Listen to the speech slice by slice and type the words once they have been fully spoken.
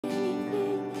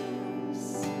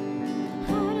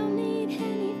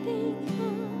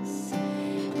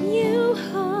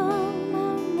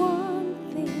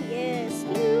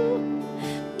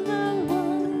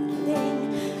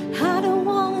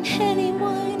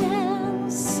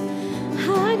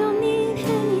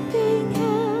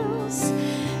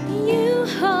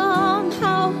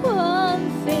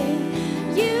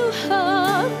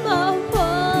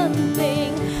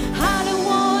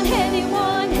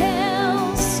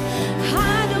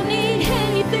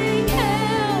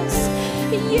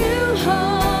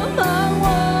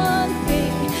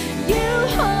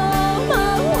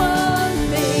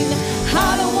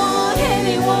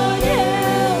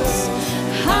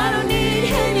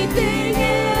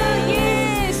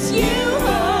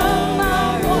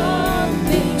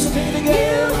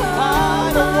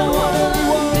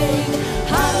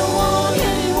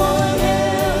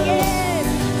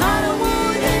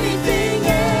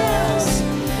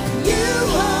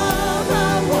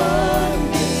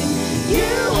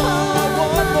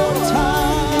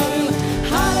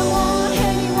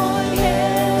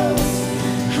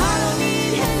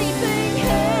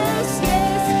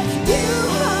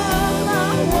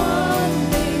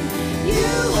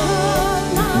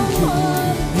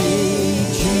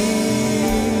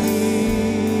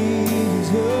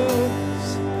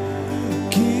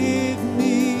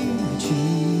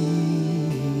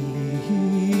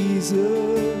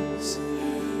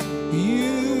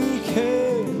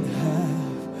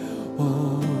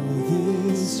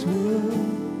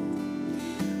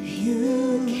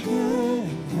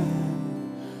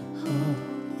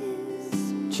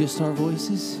Just our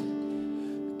voices.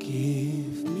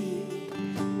 Give me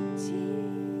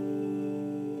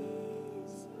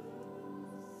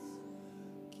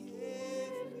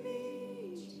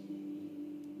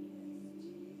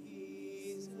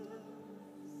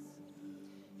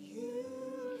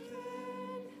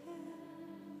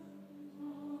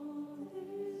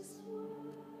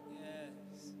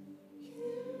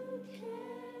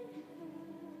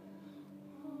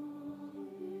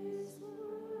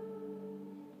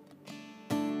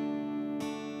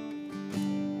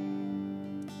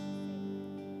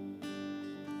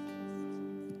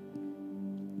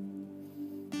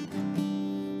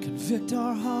convict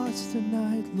our hearts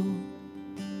tonight, Lord.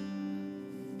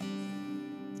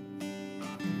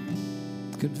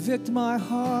 Convict my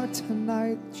heart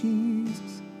tonight,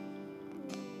 Jesus.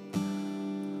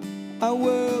 I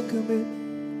welcome it.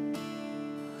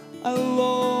 I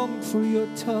long for your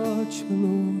touch,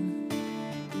 Lord.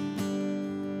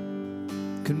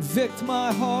 Convict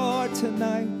my heart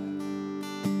tonight.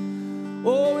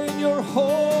 Oh, in your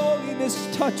holiness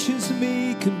touches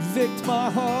me. Convict my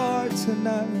heart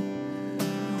tonight.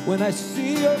 When I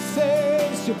see your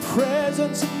face, your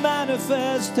presence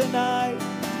manifest tonight.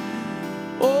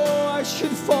 Oh, I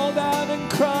should fall down and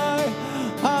cry,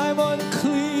 I'm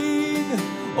unclean.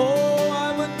 Oh,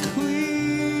 I'm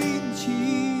unclean,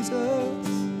 Jesus.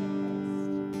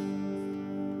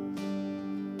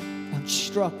 I'm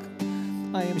struck.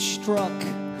 I am struck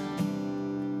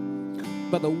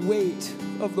by the weight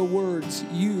of the words,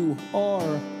 you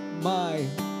are my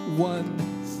one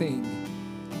thing.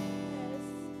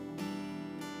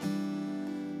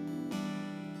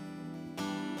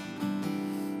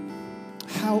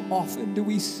 How often do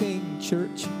we sing,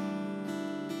 church?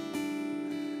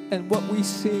 And what we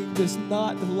sing does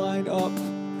not line up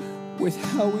with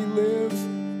how we live.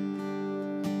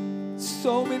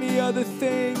 So many other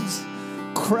things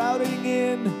crowding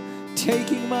in,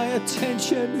 taking my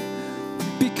attention,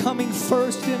 becoming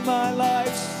first in my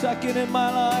life, second in my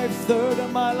life, third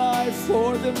in my life,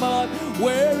 fourth in my life.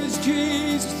 Where is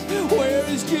Jesus? Where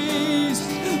is Jesus?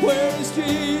 Where is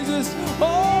Jesus?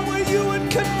 Oh, will you would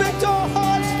convict our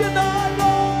hearts tonight,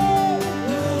 Lord?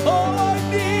 Oh, I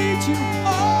need you.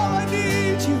 Oh, I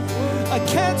need you. I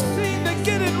can't seem to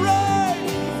get it right.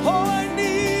 Oh, I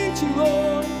need you,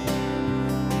 Lord.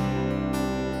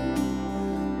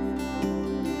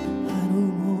 I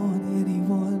don't want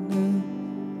anyone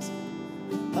else.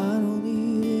 I don't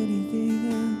need anything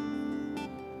else.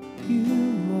 You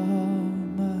are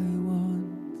my one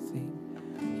thing.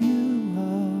 You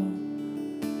are.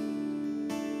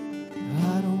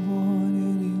 I don't want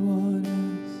anyone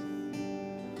else.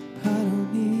 I don't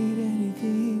need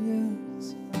anything else.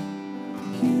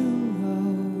 You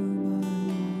are my one.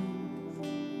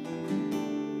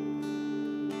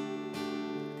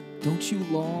 Don't you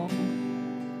long?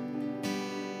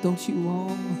 Don't you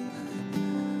long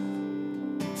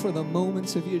for the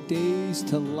moments of your days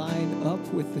to line up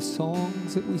with the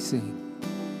songs that we sing?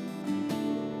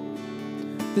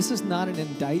 This is not an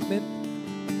indictment.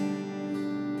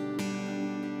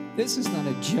 This is not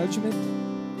a judgment.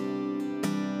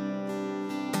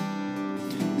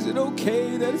 Is it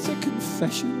okay that it's a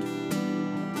confession?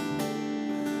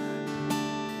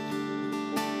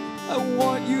 I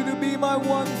want you to be my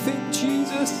one thing,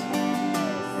 Jesus.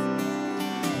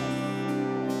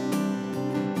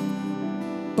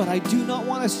 But I do not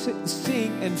want to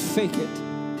sing and fake it.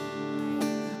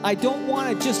 I don't want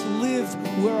to just live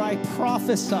where I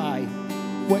prophesy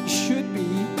what should be.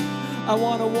 I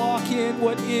want to walk in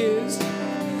what is.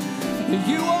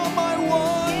 You are my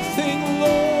one thing,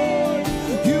 Lord.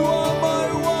 You are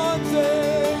my one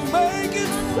thing. Make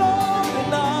it so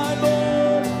tonight,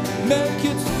 Lord. Make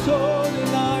it so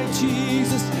tonight,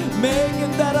 Jesus. Make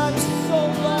it that I'm so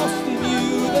lost in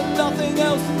you that nothing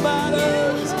else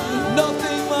matters.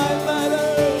 Nothing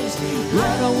matters.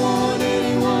 I don't want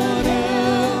anyone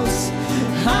else.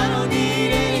 I don't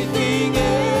need anything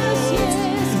else.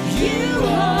 You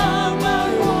are my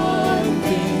one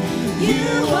thing.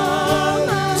 You are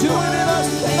my doing it us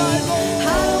tonight, Lord. I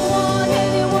don't want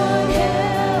anyone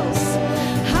else.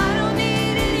 I don't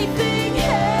need anything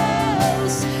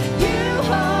else. You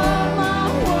are my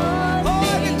one thing. Oh,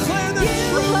 I declare the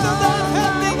truth of that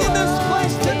happening in this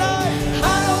place tonight.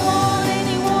 I don't want anyone else.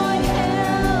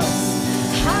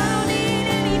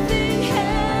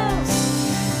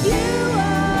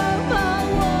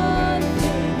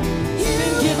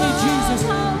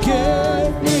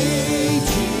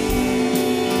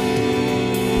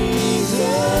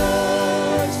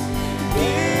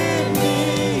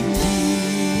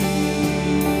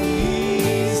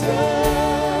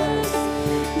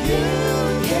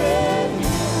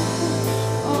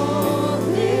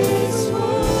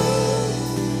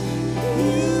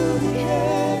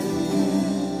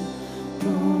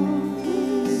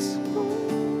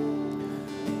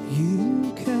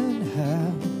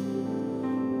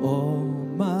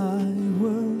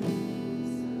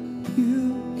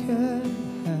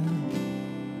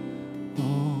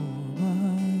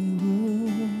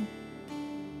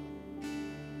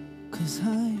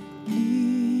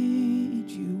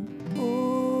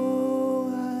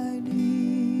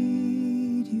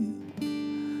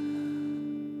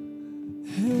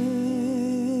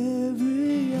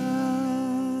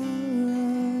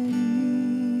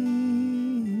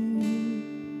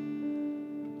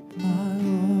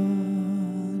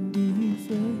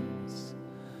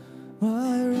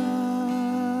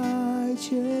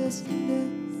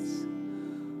 sustenance.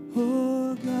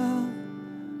 Oh God,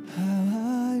 how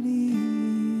I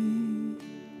need.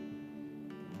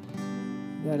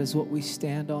 That is what we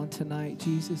stand on tonight,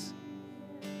 Jesus.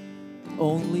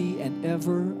 Only and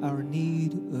ever our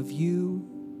need of you.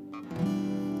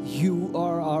 You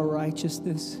are our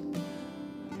righteousness.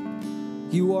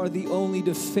 You are the only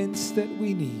defense that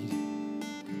we need.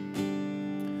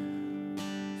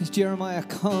 As Jeremiah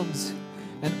comes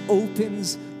and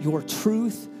opens your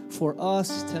truth for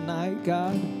us tonight,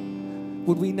 God,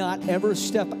 would we not ever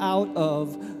step out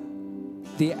of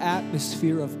the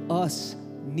atmosphere of us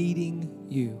needing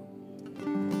you?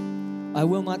 I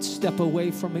will not step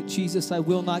away from it, Jesus. I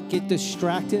will not get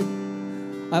distracted.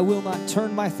 I will not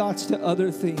turn my thoughts to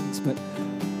other things, but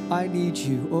I need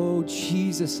you. Oh,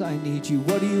 Jesus, I need you.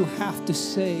 What do you have to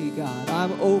say, God?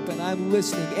 I'm open. I'm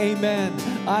listening. Amen.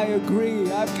 I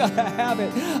agree. I've got to have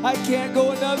it. I can't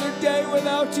go another day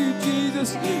without you,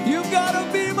 Jesus. You've got to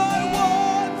be my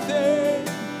one thing.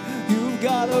 You've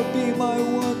got to be my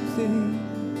one thing.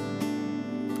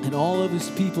 And all of his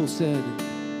people said,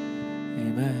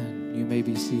 amen. You may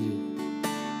be seated.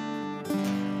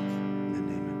 In the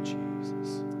name of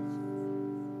Jesus.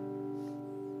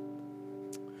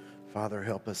 Father,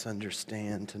 help us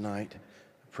understand tonight. I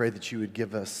pray that you would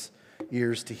give us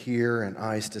ears to hear and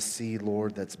eyes to see,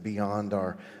 Lord, that's beyond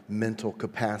our mental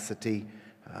capacity.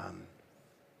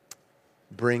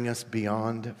 Bring us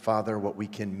beyond, Father, what we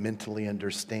can mentally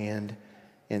understand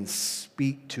and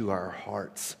speak to our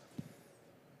hearts.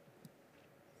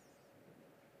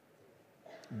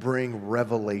 Bring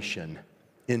revelation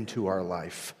into our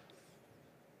life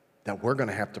that we're going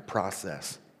to have to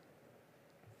process.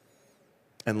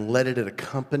 And let it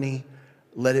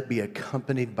be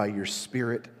accompanied by your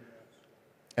Spirit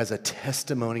as a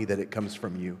testimony that it comes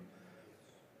from you.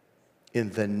 In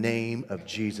the name of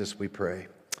Jesus we pray.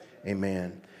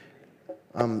 Amen.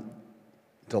 I'm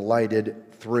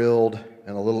delighted, thrilled,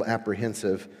 and a little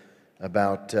apprehensive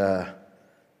about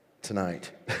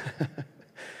tonight.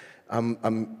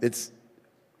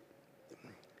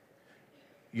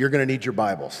 You're going to need your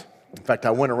Bibles. In fact,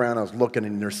 I went around, I was looking,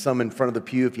 and there's some in front of the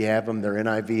pew. If you have them, they're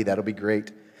NIV. That'll be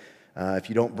great. If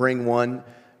you don't bring one,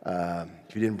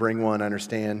 if you didn't bring one, I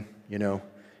understand. You know,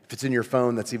 if it's in your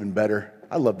phone, that's even better.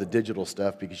 I love the digital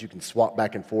stuff because you can swap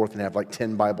back and forth and have like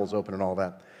 10 Bibles open and all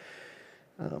that.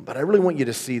 But I really want you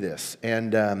to see this.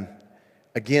 And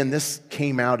again, this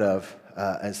came out of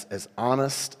as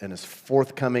honest and as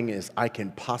forthcoming as I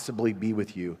can possibly be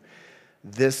with you.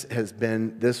 This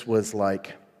was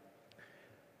like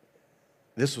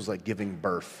giving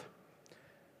birth.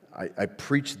 I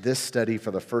preached this study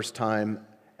for the first time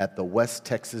at the West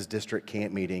Texas District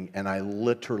Camp meeting, and I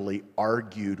literally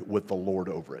argued with the Lord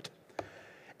over it.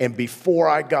 And before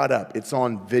I got up, it's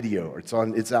on video.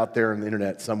 It's out there on the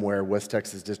internet somewhere, West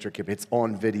Texas District Camp. It's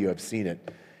on video. I've seen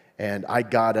it. And I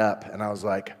got up, and I was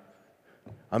like,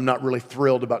 I'm not really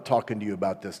thrilled about talking to you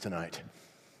about this tonight.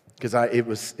 Because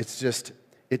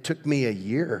it took me a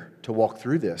year to walk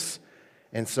through this.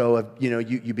 And so,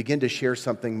 you begin to share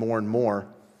something more and more,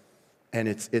 and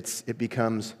it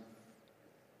becomes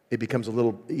a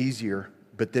little easier,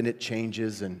 but then it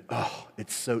changes, and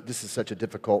this is such a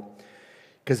difficult,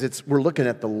 because we're looking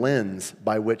at the lens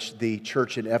by which the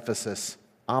church in Ephesus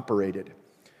operated.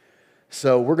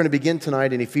 So we're going to begin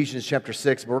tonight in Ephesians chapter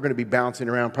 6, but we're going to be bouncing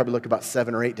around, probably look about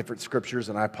 7 or 8 different scriptures,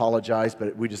 and I apologize,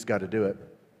 but we just got to do it.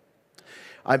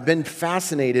 I've been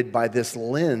fascinated by this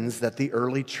lens that the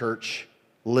early church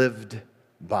lived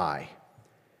by.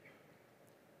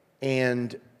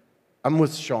 And I'm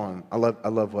with Sean. I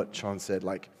love what Sean said.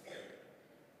 Like,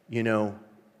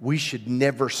 we should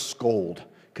never scold,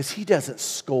 because he doesn't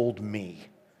scold me.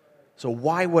 So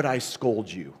why would I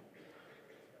scold you?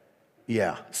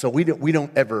 Yeah, so we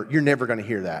don't ever, you're never going to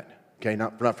hear that, okay,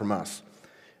 not from us.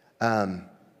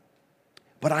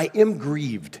 But I am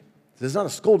grieved. This is not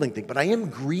a scolding thing, but I am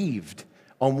grieved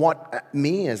on what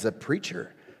me as a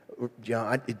preacher,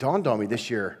 it dawned on me this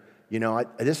year,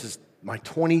 this is my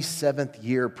 27th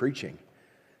year preaching.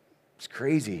 It's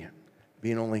crazy,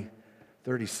 being only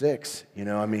 36,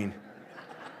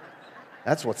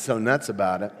 that's what's so nuts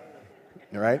about it,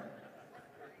 right?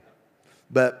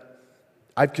 But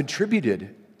I've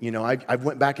contributed, I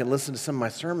went back and listened to some of my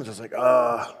sermons. I was like,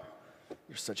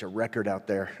 there's such a record out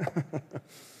there.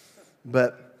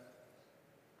 But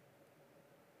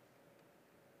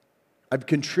I've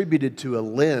contributed to a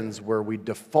lens where we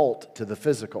default to the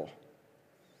physical.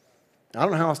 I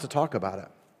don't know how else to talk about it.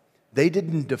 They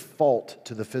didn't default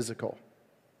to the physical.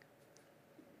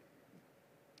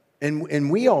 And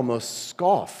we almost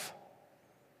scoff.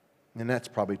 And that's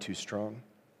probably too strong.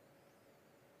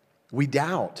 We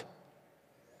doubt.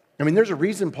 I mean, there's a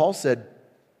reason Paul said,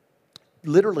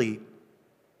 literally,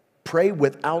 pray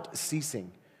without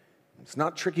ceasing. It's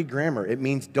not tricky grammar. It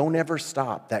means don't ever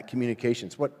stop that communication.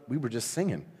 It's what we were just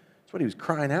singing. It's what he was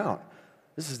crying out.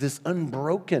 This is this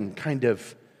unbroken kind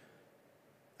of,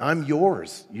 I'm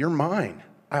yours, you're mine.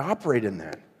 I operate in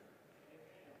that.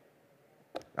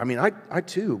 I mean, I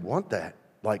too want that,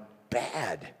 like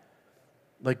bad,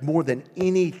 like more than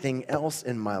anything else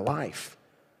in my life.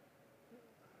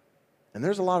 And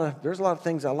there's a lot of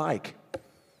things I like.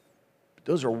 But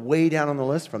those are way down on the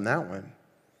list from that one.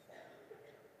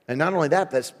 And not only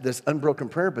that, that's this unbroken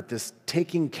prayer, but this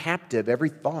taking captive every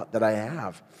thought that I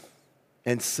have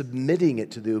and submitting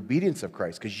it to the obedience of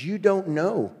Christ, because you don't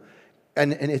know.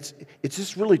 And it's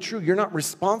just really true. You're not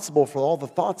responsible for all the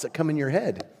thoughts that come in your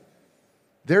head.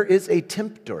 There is a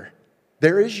tempter.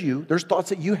 There is you. There's thoughts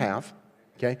that you have,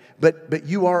 okay? But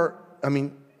you are, I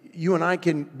mean, you and I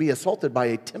can be assaulted by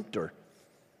a tempter,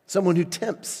 someone who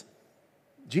tempts.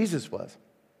 Jesus was.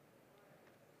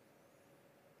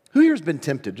 Who here has been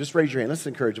tempted? Just raise your hand. Let's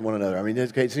encourage one another. I mean,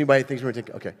 okay, does anybody think we're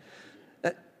tempted? Okay.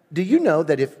 Do you know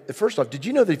that first off, did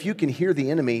you know that if you can hear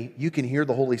the enemy, you can hear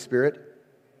the Holy Spirit?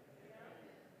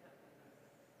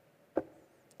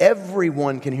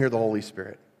 Everyone can hear the Holy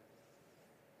Spirit.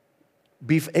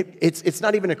 It's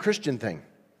not even a Christian thing.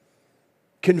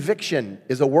 Conviction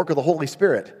is a work of the Holy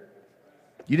Spirit.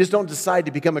 You just don't decide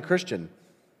to become a Christian.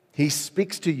 He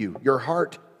speaks to you, your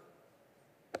heart.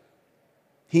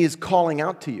 He is calling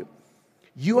out to you.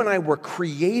 You and I were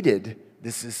created,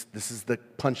 this is the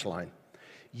punchline.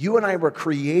 You and I were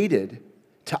created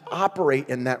to operate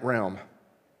in that realm.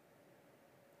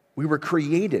 We were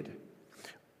created.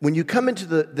 When you come into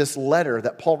this letter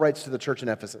that Paul writes to the church in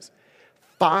Ephesus,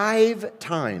 5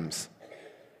 times,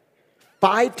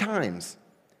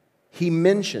 he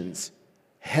mentions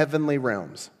heavenly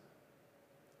realms.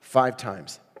 5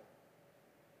 times.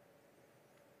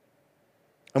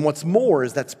 And what's more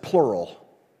is that's plural.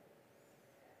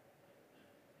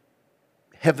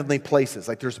 Heavenly places,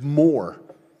 like there's more.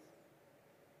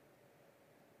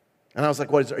 And I was like,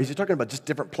 is he talking about just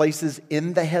different places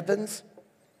in the heavens?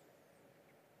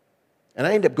 And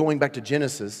I ended up going back to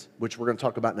Genesis, which we're going to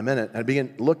talk about in a minute, and I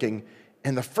began looking,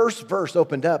 and the first verse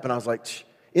opened up, and I was like,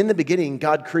 in the beginning,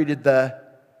 God created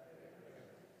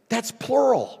that's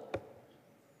plural.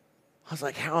 I was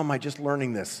like, how am I just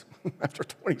learning this after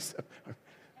 27?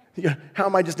 How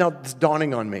am I just now, this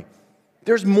dawning on me?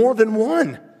 There's more than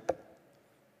one.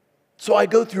 So I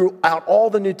go throughout all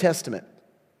the New Testament,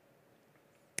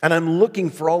 and I'm looking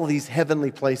for all of these heavenly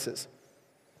places.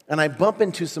 And I bump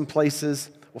into some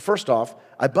places. Well, first off,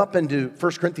 I bump into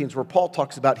 1 Corinthians where Paul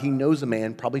talks about he knows a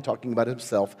man, probably talking about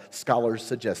himself. Scholars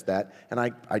suggest that, and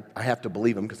I have to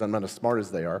believe him because I'm not as smart as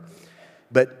they are.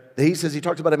 But he says he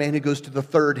talks about a man who goes to the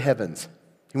third heavens.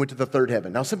 He went to the third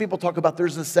heaven. Now, some people talk about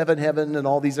there's a 7th heaven and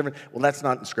all these different. Well, that's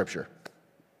not in Scripture.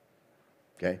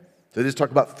 Okay? So they just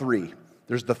talk about 3.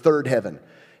 There's the third heaven.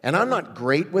 And I'm not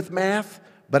great with math,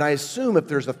 but I assume if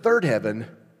there's a third heaven,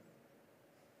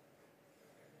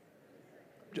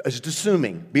 just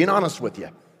assuming, being honest with you.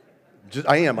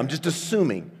 I'm just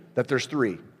assuming that there's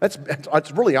 3.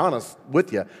 That's really honest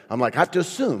with you. I'm like, I have to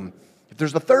assume if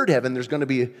there's a third heaven, there's going to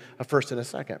be a first and a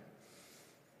second.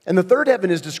 And the third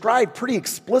heaven is described pretty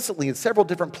explicitly in several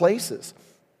different places.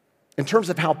 In terms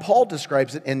of how Paul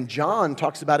describes it, and John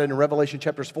talks about it in Revelation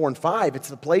chapters 4 and 5, it's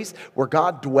the place where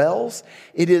God dwells.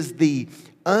 It is the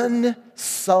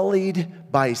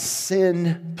unsullied by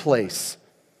sin place.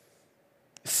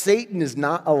 Satan is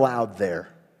not allowed there.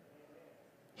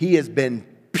 He has been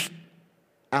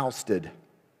ousted.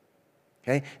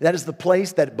 Okay? That is the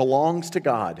place that belongs to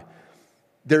God.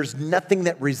 There's nothing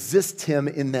that resists him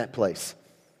in that place.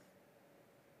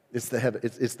 It's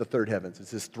the third heavens.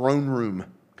 It's this throne room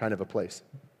kind of a place.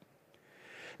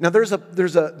 Now there's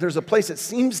a place that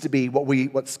seems to be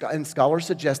and scholars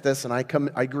suggest this, and I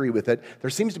agree with it. There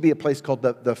seems to be a place called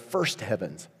the first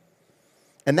heavens.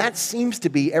 And that seems to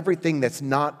be everything that's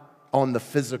not on the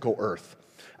physical earth.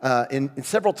 In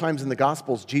several times in the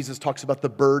Gospels, Jesus talks about the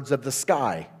birds of the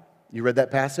sky. You read that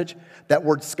passage? That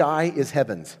word sky is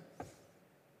heavens.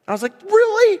 I was like,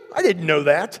 really? I didn't know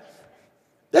that.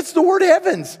 That's the word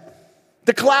heavens.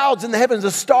 The clouds in the heavens,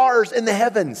 the stars in the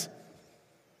heavens.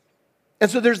 And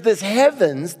so there's this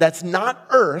heavens that's not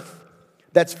earth,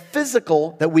 that's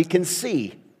physical, that we can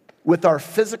see with our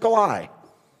physical eye.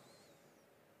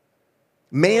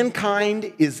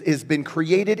 Mankind has been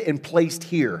created and placed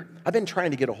here. I've been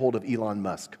trying to get a hold of Elon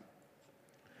Musk.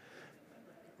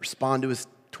 Respond to his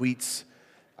tweets.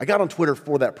 I got on Twitter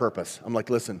for that purpose. I'm like,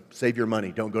 listen, save your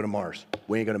money. Don't go to Mars.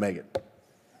 We ain't going to make it.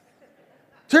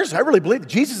 Seriously, I really believe that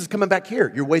Jesus is coming back here.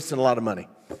 You're wasting a lot of money.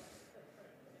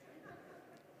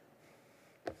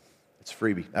 It's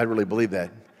freebie. I really believe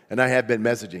that. And I have been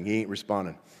messaging. He ain't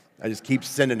responding. I just keep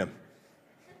sending him.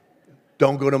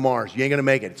 Don't go to Mars. You ain't going to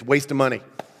make it. It's a waste of money.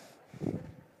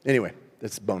 Anyway,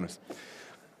 that's a bonus.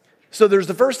 So there's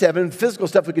the first heaven, physical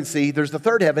stuff we can see. There's the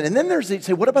third heaven. And then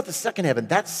say, what about the second heaven?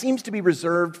 That seems to be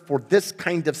reserved for this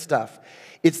kind of stuff.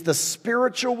 It's the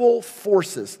spiritual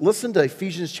forces. Listen to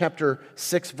Ephesians chapter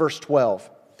 6, verse 12.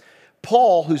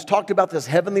 Paul, who's talked about this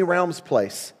heavenly realms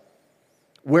place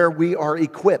where we are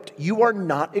equipped. You are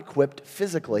not equipped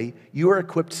physically. You are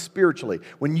equipped spiritually.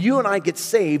 When you and I get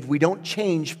saved, we don't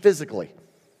change physically.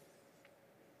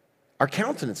 Our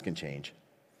countenance can change.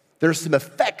 There's some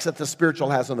effects that the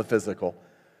spiritual has on the physical.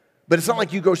 But it's not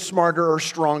like you go smarter or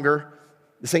stronger.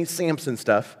 This ain't Samson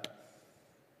stuff.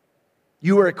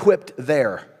 You are equipped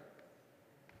there.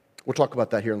 We'll talk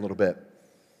about that here in a little bit.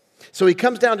 So he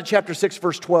comes down to chapter 6,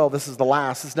 verse 12. This is the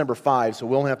last. This is number 5, so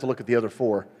we won't have to look at the other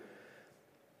 4.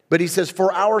 But he says,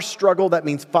 for our struggle, that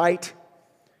means fight,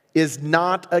 is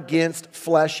not against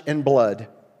flesh and blood,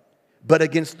 but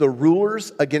against the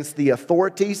rulers, against the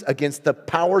authorities, against the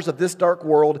powers of this dark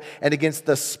world, and against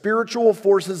the spiritual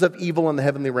forces of evil in the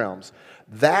heavenly realms.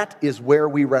 That is where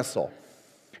we wrestle.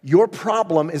 Your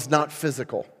problem is not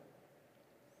physical.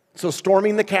 So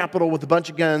storming the Capitol with a bunch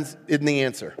of guns isn't the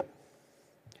answer.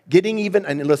 Getting even,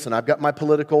 and listen, I've got my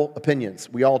political opinions.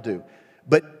 We all do.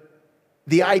 But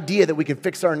the idea that we can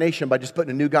fix our nation by just putting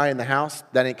a new guy in the house,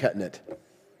 that ain't cutting it.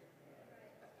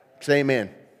 Say amen.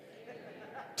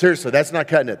 Seriously, that's not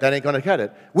cutting it. That ain't going to cut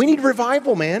it. We need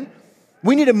revival, man.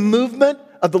 We need a movement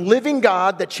of the living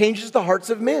God that changes the hearts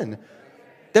of men.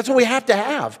 That's what we have to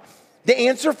have. The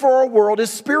answer for our world is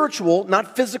spiritual,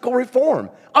 not physical reform.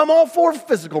 I'm all for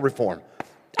physical reform.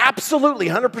 Absolutely,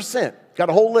 100%. Got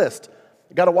a whole list.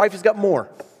 Got a wife who's got more,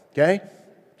 okay?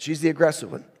 She's the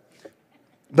aggressive one.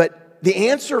 But the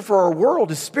answer for our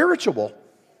world is spiritual.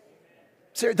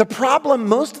 So the problem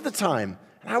most of the time,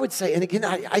 and I would say, and again,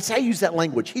 I use that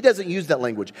language. He doesn't use that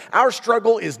language. Our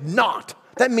struggle is not.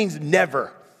 That means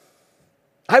never.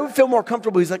 I would feel more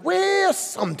comfortable. He's like, well,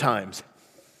 sometimes.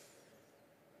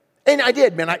 And I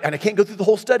did, man. I can't go through the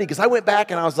whole study because I went back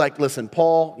and I was like, listen,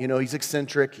 Paul, he's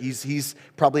eccentric. He's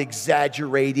probably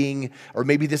exaggerating, or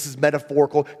maybe this is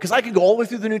metaphorical. Because I could go all the way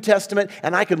through the New Testament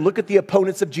and I could look at the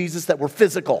opponents of Jesus that were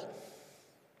physical.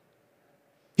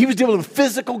 He was dealing with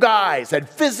physical guys, had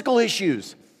physical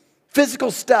issues.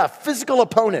 Physical stuff, physical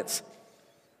opponents.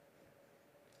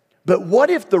 But what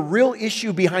if the real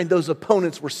issue behind those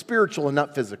opponents were spiritual and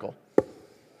not physical?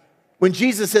 When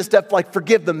Jesus says stuff like,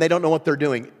 forgive them, they don't know what they're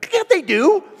doing. Yeah, they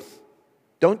do.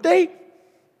 Don't they?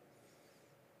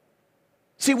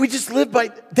 See, they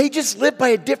just live by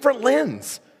a different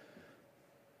lens.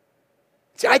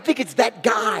 See, I think it's that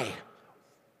guy.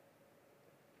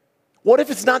 What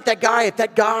if it's not that guy? If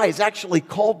that guy is actually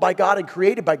called by God and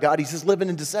created by God, he's just living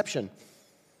in deception.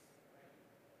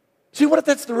 See, what if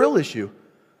that's the real issue?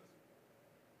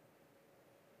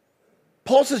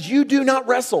 Paul says, you do not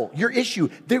wrestle. Your issue,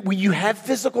 when you have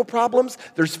physical problems,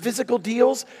 there's physical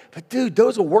deals, but dude,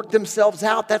 those will work themselves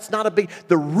out. That's not a big,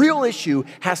 the real issue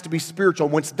has to be spiritual.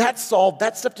 Once that's solved,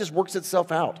 that stuff just works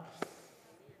itself out.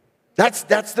 That's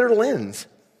their lens.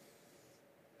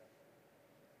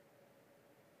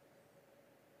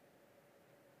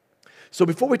 So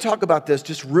before we talk about this,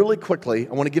 just really quickly,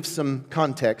 I want to give some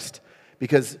context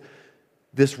because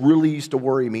this really used to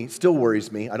worry me, still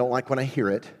worries me. I don't like when I hear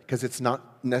it because it's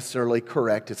not necessarily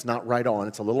correct. It's not right on.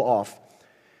 It's a little off.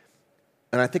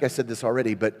 And I think I said this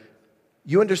already, but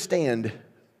you understand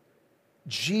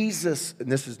Jesus, and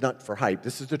this is not for hype,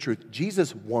 this is the truth.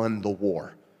 Jesus won the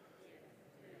war.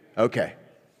 Okay.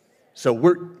 So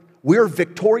we're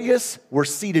victorious. We're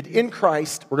seated in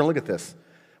Christ. We're going to look at this.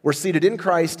 We're seated in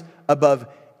Christ above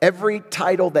every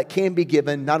title that can be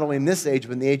given, not only in this age,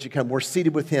 but in the age to come. We're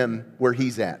seated with him where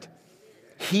he's at.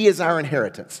 He is our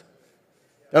inheritance.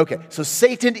 Okay, so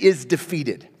Satan is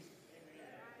defeated.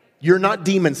 You're not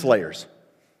demon slayers.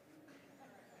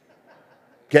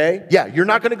 Okay? Yeah, you're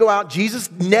not going to go out.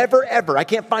 Jesus never, ever, I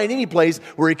can't find any place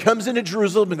where he comes into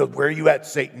Jerusalem and goes, where are you at,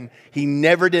 Satan? He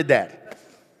never did that.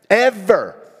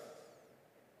 Ever.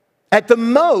 At the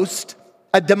most,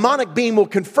 a demonic being will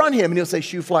confront him and he'll say,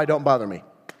 shoo, fly, don't bother me.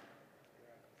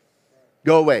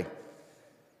 Go away.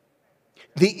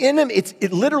 The enemy,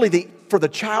 it literally, for the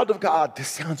child of God, this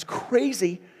sounds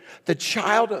crazy. This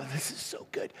is so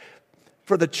good.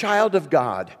 For the child of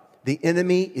God, the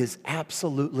enemy is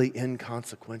absolutely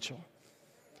inconsequential.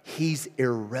 He's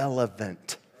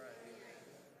irrelevant.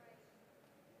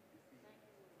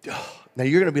 Now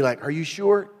you're going to be like, are you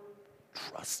sure?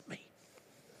 Trust me.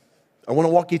 I want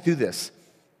to walk you through this.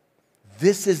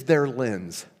 This is their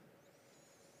lens.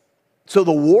 So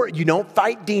the war, you don't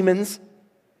fight demons,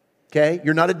 okay?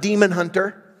 You're not a demon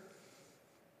hunter.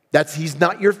 He's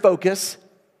not your focus.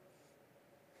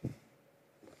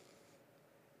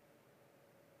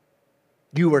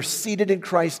 You are seated in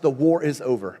Christ. The war is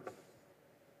over.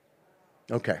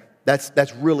 Okay,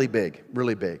 that's really big,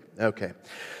 really big. Okay,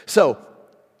 so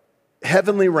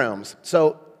heavenly realms.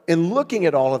 So in looking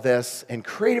at all of this and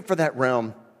created for that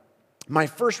realm, my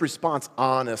first response,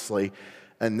 honestly,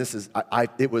 and this is,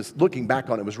 it was, looking back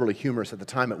on it, was really humorous. At the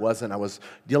time it wasn't. I was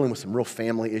dealing with some real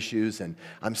family issues, and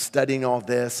I'm studying all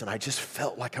this, and I just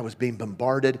felt like I was being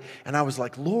bombarded. And I was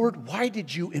like, Lord, why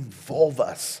did you involve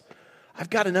us? I've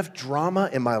got enough drama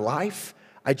in my life.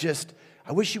 I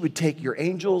wish you would take your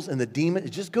angels and the demons,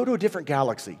 just go to a different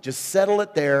galaxy. Just settle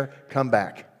it there, come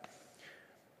back.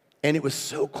 And it was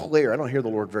so clear. I don't hear the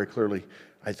Lord very clearly,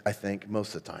 I think,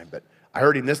 most of the time. But I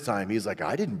heard him this time. He's like,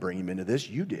 I didn't bring him into this,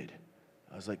 you did.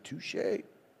 I was like, touche.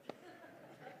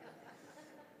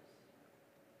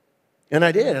 And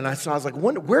I did. And I was like,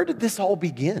 where did this all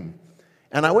begin?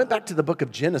 And I went back to the book of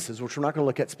Genesis, which we're not going to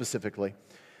look at specifically.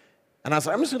 And I was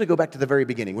like, I'm just going to go back to the very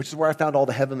beginning, which is where I found all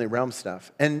the heavenly realm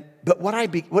stuff. But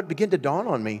what began to dawn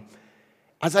on me,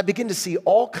 as I began to see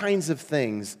all kinds of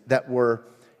things that were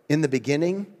in the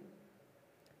beginning,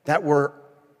 that were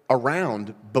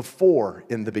around before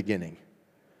in the beginning.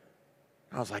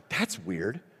 I was like, that's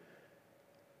weird.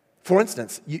 For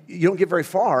instance, you don't get very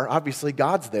far. Obviously,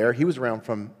 God's there. He was around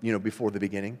from, before the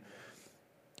beginning.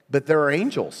 But there are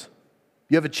angels.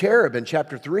 You have a cherub in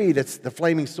chapter 3 that's the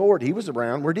flaming sword. He was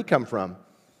around. Where'd he come from?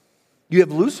 You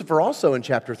have Lucifer also in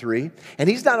chapter 3. And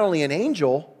he's not only an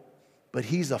angel, but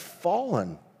he's a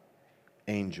fallen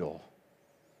angel.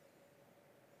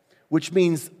 Which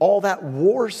means all that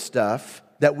war stuff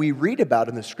that we read about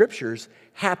in the scriptures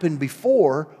happened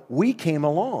before we came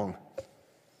along.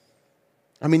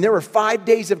 I mean, there were 5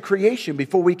 days of creation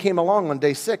before we came along on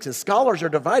day 6. And scholars are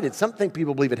divided. Some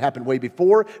people believe it happened way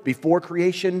before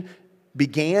creation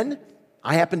began.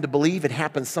 I happen to believe it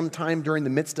happened sometime during the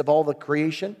midst of all the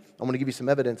creation. I'm going to give you some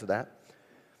evidence of that.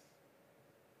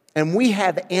 And we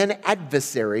have an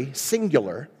adversary,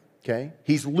 singular, okay?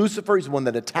 He's Lucifer. He's the one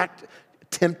that attacked,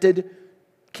 tempted,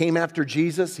 came after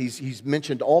Jesus. He's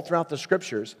mentioned all throughout the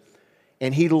scriptures.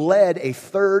 And he led a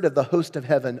third of the host of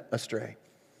heaven astray.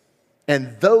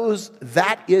 And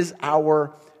that is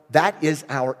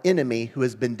our enemy who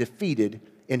has been defeated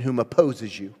and whom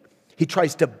opposes you. He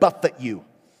tries to buffet you.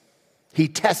 He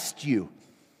tests you.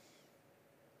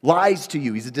 Lies to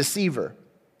you. He's a deceiver.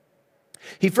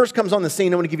 He first comes on the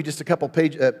scene. I want to give you just a couple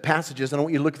passages, and I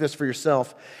want you to look at this for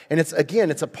yourself. And it's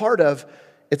a part of,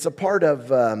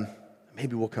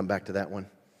 maybe we'll come back to that one.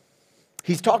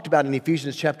 He's talked about in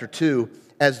Ephesians chapter 2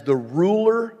 as the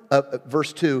ruler of,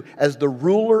 verse 2, as the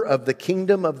ruler of the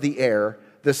kingdom of the air,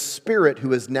 the spirit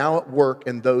who is now at work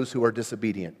in those who are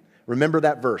disobedient. Remember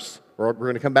that verse, or we're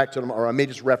going to come back to it, or I may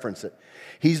just reference it.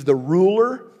 He's the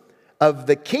ruler of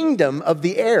the kingdom of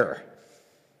the air.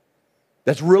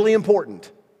 That's really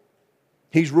important.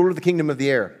 He's ruler of the kingdom of the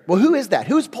air. Well, who is that?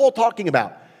 Who's Paul talking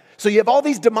about? So you have all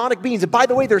these demonic beings. And by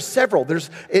the way, there's several. There's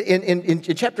in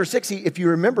chapter 6, if you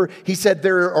remember, he said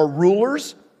there are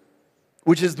rulers,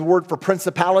 which is the word for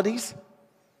principalities.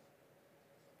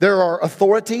 There are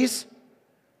authorities.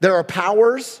 There are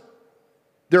powers.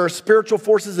 There are spiritual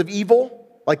forces of evil,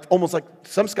 almost like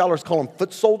some scholars call them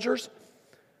foot soldiers.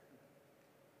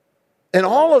 And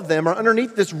all of them are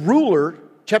underneath this ruler,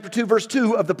 chapter 2, verse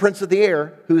 2, of the prince of the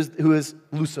air, who is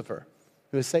Lucifer,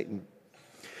 who is Satan.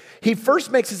 He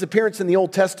first makes his appearance in the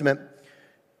Old Testament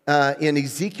in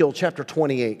Ezekiel chapter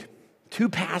 28. 2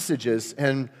 passages,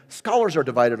 and scholars are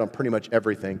divided on pretty much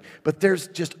everything, but there's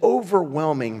just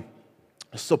overwhelming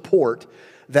support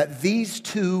that these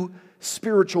 2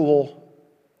 spiritual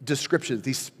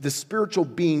descriptions, the spiritual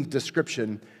being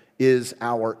description is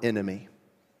our enemy.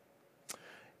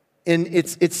 And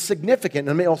it's significant.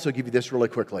 And let me also give you this really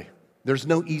quickly. There's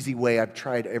no easy way. I've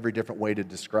tried every different way to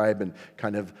describe and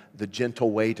kind of the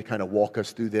gentle way to kind of walk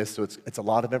us through this. So it's a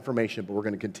lot of information, but we're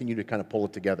going to continue to kind of pull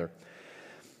it together.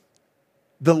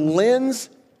 The lens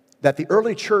that the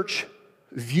early church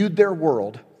viewed their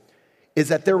world is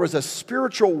that there was a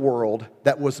spiritual world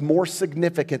that was more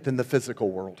significant than the physical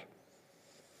world.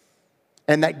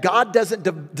 And that God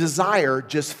doesn't desire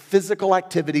just physical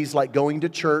activities like going to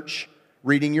church,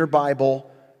 reading your Bible,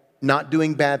 not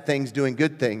doing bad things, doing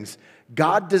good things.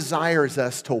 God desires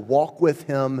us to walk with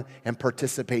Him and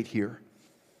participate here.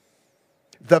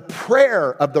 The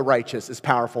prayer of the righteous is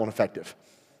powerful and effective.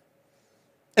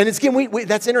 And it's, again,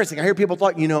 that's interesting. I hear people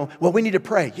talk, well, we need to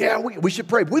pray. Yeah, we should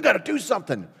pray. We got to do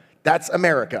something. That's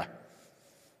America.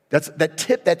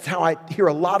 That's how I hear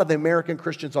a lot of the American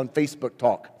Christians on Facebook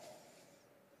talk.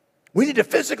 We need to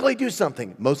physically do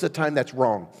something. Most of the time, that's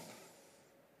wrong.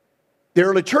 The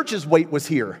early church's weight was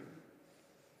here.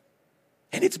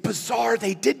 And it's bizarre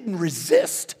they didn't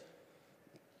resist.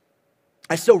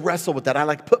 I still wrestle with that.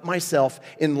 I put myself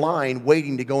in line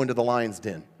waiting to go into the lion's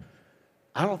den.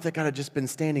 I don't think I'd have just been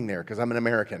standing there because I'm an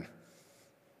American.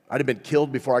 I'd have been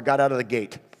killed before I got out of the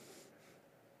gate.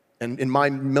 And in my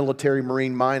military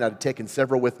Marine mind, I'd have taken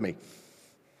several with me.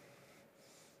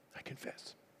 I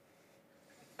confess.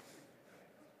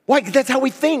 Why? That's how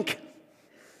we think.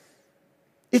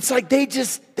 It's like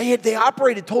they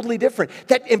operated totally different.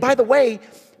 And by the way,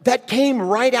 that came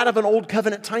right out of an old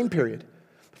covenant time period.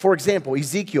 For example,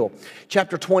 Ezekiel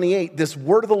chapter 28, this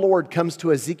word of the Lord comes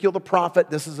to Ezekiel the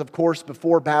prophet. This is, of course,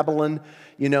 before Babylon,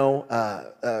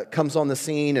 comes on the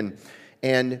scene.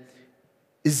 And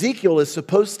Ezekiel is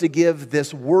supposed to give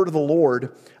this word of the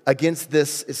Lord against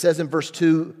this, it says in verse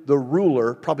 2, the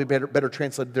ruler, probably better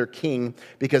translated their king,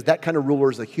 because that kind of ruler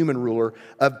is a human ruler,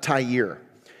 of Tyre.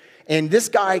 And this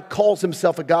guy calls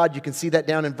himself a god. You can see that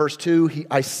down in verse 2.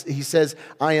 He says,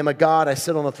 I am a god. I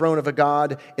sit on the throne of a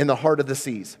god in the heart of the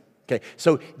seas. Okay,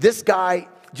 so this guy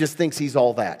just thinks he's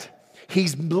all that.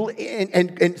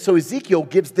 And so Ezekiel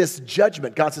gives this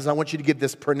judgment. God says, I want you to give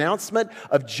this pronouncement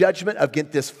of judgment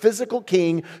against this physical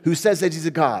king who says that he's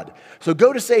a god. So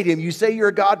go to say to him, you say you're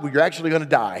a god, well, you're actually going to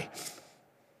die.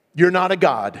 You're not a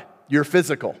god. You're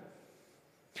physical.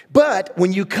 But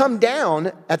when you come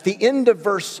down at the end of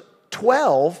verse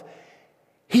 12,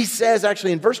 he says,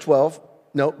 actually in verse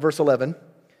 11,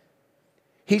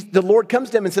 the Lord comes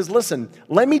to him and says, listen,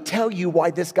 let me tell you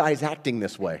why this guy is acting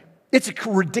this way. It's a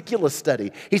ridiculous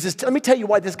study. He says, let me tell you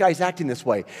why this guy's acting this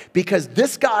way. Because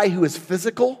this guy who is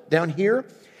physical down here,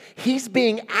 he's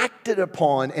being acted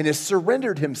upon and has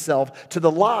surrendered himself to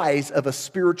the lies of a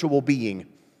spiritual being.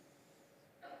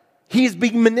 He's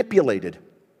being manipulated.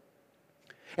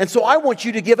 And so I want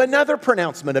you to give another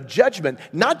pronouncement of judgment,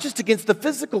 not just against the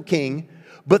physical king,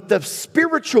 but the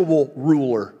spiritual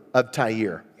ruler of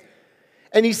Tyre.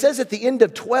 And he says at the end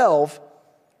of 12,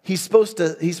 he's supposed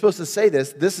to say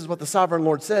this. This is what the sovereign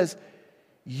Lord says.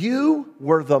 You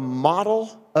were the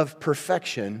model of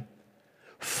perfection,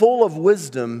 full of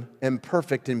wisdom and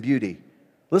perfect in beauty.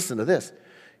 Listen to this.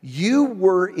 You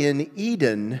were in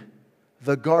Eden,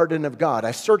 the garden of God.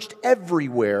 I searched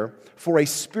everywhere for a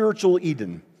spiritual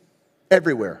Eden.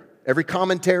 Everywhere. Every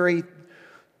commentary,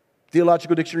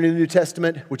 Theological Dictionary of the New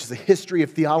Testament, which is a history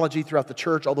of theology throughout the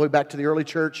church, all the way back to the early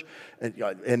church,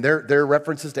 and their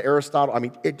references to Aristotle. I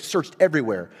mean, it searched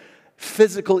everywhere.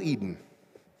 Physical Eden.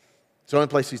 It's the only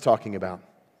place he's talking about.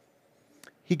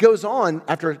 He goes on,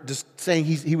 after just saying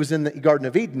he was in the Garden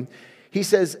of Eden, he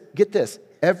says, get this,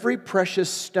 every precious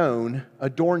stone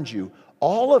adorns you.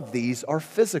 All of these are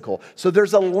physical. So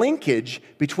there's a linkage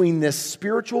between this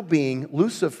spiritual being,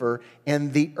 Lucifer,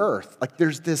 and the earth. Like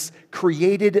there's this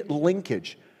created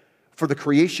linkage. For the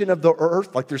creation of the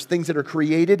earth, like there's things that are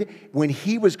created. When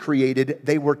he was created,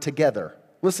 they were together.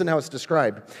 Listen how it's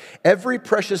described. Every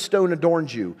precious stone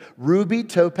adorns you. Ruby,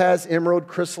 topaz, emerald,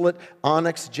 chrysolite,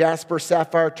 onyx, jasper,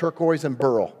 sapphire, turquoise, and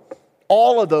beryl.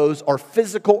 All of those are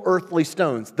physical earthly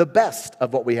stones, the best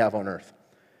of what we have on earth.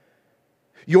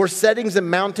 Your settings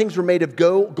and mountings were made of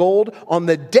gold. On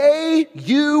the day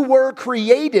you were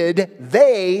created,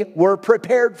 they were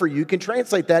prepared for you. You can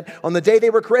translate that. On the day they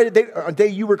were created, on the day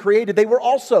you were created, they were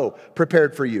also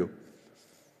prepared for you.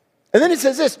 And then it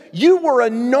says this, you were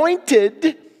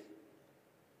anointed.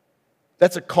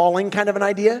 That's a calling kind of an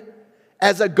idea.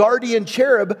 As a guardian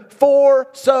cherub, for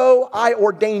so I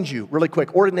ordained you. Really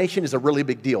quick, ordination is a really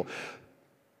big deal.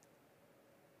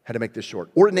 Had to make this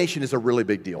short. Ordination is a really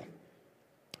big deal.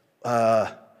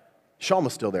 Sean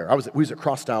was still there. We was at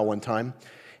Cross Style one time,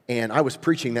 and I was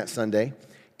preaching that Sunday,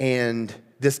 and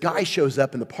this guy shows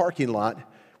up in the parking lot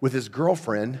with his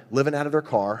girlfriend living out of their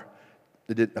car.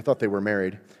 I thought they were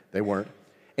married. They weren't.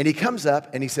 And he comes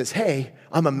up and he says, hey,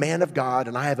 I'm a man of God,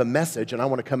 and I have a message, and I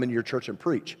want to come into your church and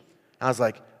preach. I was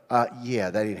like, yeah,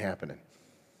 that ain't happening.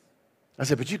 I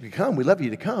said, but you can come. We'd love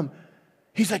you to come.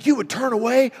 He's like, you would turn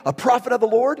away a prophet of the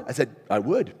Lord? I said, I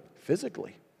would,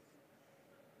 physically.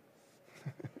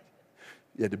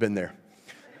 You had to have been there.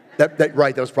 That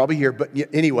was probably here, but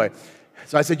anyway.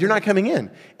 So I said, you're not coming in.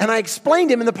 And I explained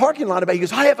to him in the parking lot about it. He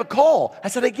goes, I have a call. I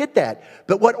said, I get that.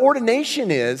 But what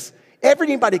ordination is,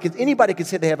 anybody can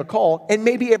say they have a call, and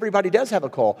maybe everybody does have a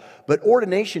call. But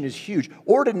ordination is huge.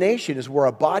 Ordination is where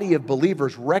a body of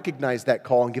believers recognize that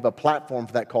call and give a platform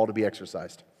for that call to be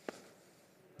exercised.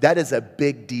 That is a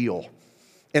big deal.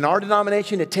 In our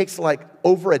denomination, it takes like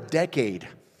over a decade.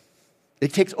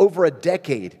 It takes over a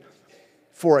decade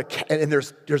and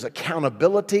there's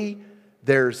accountability,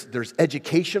 there's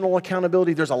educational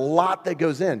accountability, there's a lot that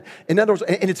goes in. In other words,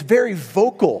 and it's very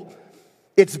vocal.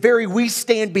 It's very, we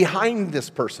stand behind this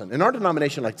person. In our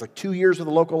denomination, it's like 2 years with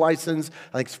a local license.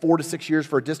 I think it's 4 to 6 years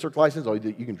for a district license. Oh,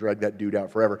 you can drag that dude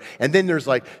out forever. And then there's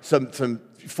like some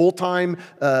full-time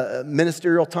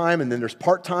ministerial time, and then there's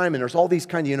part-time, and there's all these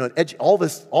kind of, all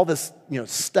this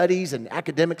studies and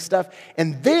academic stuff.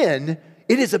 And then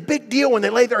it is a big deal when they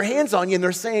lay their hands on you and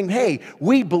they're saying, hey,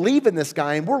 we believe in this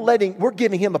guy and we're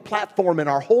giving him a platform and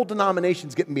our whole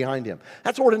denomination's getting behind him.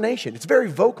 That's ordination. It's very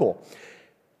vocal.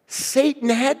 Satan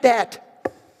had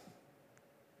that.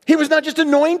 He was not just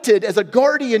anointed as a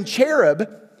guardian cherub,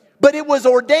 but it was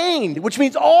ordained, which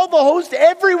means all the host,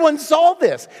 everyone saw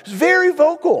this. It was very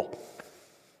vocal.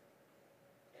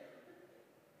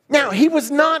 Now, he was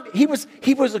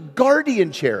a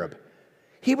guardian cherub.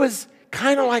 He was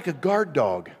kind of like a guard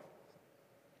dog.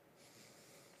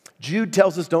 Jude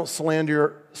tells us don't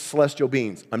slander celestial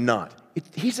beings. I'm not.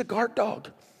 He's a guard dog.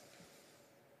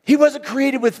 He wasn't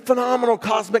created with phenomenal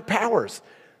cosmic powers.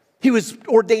 He was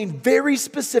ordained very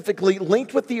specifically,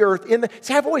 linked with the earth.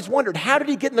 See, I've always wondered, how did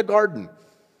he get in the garden?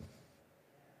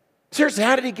 Seriously,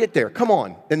 how did he get there? Come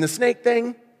on. In the snake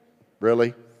thing?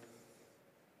 Really?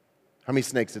 How many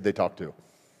snakes did they talk to?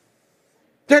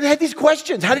 They had these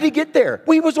questions. How did he get there?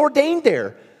 Well, he was ordained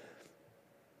there.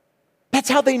 That's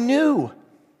how they knew.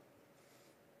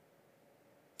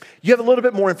 You have a little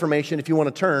bit more information if you want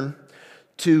to turn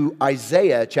to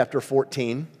Isaiah chapter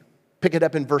 14. Pick it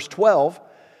up in verse 12.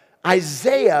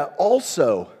 Isaiah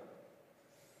also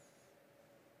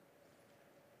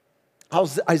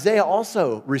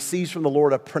receives from the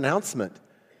Lord a pronouncement.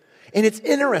 And it's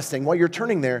interesting, while you're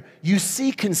turning there, you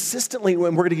see consistently, and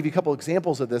we're going to give you a couple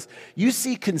examples of this, you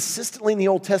see consistently in the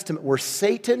Old Testament where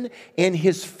Satan and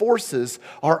his forces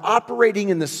are operating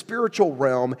in the spiritual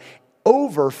realm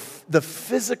over the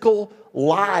physical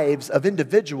lives of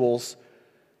individuals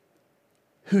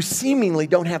who seemingly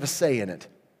don't have a say in it.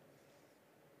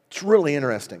 It's really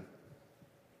interesting.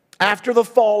 After the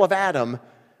fall of Adam,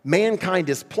 mankind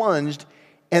is plunged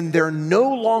and they're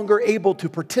no longer able to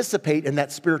participate in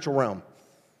that spiritual realm.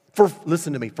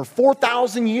 Listen to me, for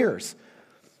 4,000 years.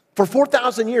 For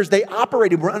 4,000 years, they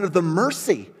operated, were under the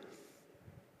mercy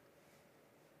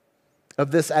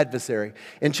of this adversary.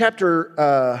 In chapter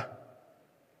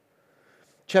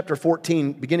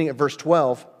 14, beginning at verse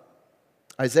 12,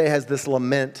 Isaiah has this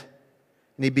lament,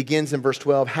 and he begins in verse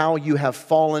 12, how you have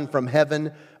fallen from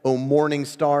heaven, O morning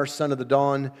star, son of the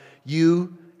dawn.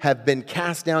 You have been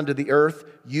cast down to the earth,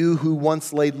 you who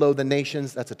once laid low the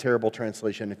nations. That's a terrible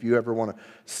translation. If you ever want to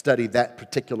study that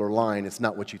particular line, it's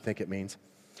not what you think it means.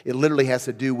 It literally has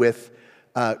to do with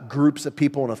groups of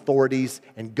people and authorities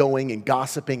and going and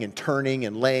gossiping and turning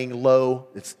and laying low.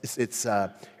 It's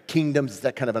kingdoms,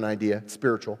 that kind of an idea. It's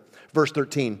spiritual. Verse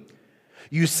 13,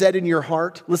 you said in your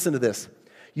heart, listen to this.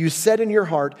 You said in your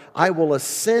heart, I will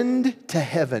ascend to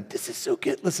heaven. This is so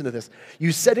good. Listen to this.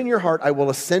 You said in your heart, I will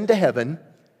ascend to heaven.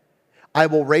 I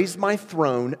will raise my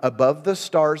throne above the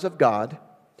stars of God.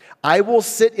 I will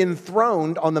sit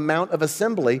enthroned on the mount of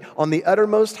assembly, on the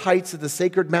uttermost heights of the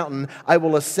sacred mountain. I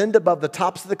will ascend above the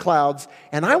tops of the clouds,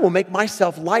 and I will make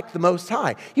myself like the Most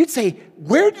High. You'd say,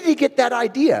 where did he get that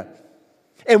idea?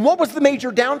 And what was the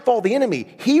major downfall of the enemy?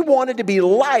 He wanted to be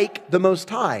like the Most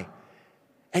High.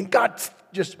 And God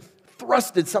just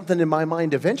thrusted something in my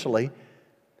mind eventually.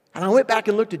 And I went back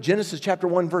and looked at Genesis chapter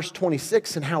 1, verse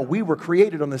 26, and how we were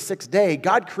created on the sixth day.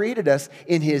 God created us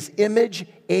in his image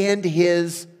and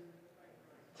his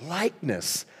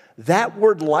likeness. That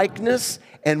word likeness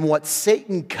and what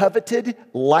Satan coveted,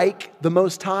 like the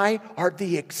Most High, are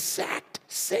the exact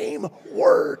same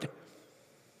word.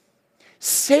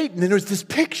 Satan, and there was this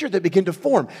picture that began to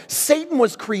form. Satan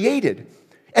was created,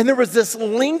 and there was this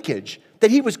linkage that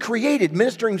he was created,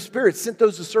 ministering spirits, sent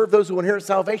those to serve those who inherit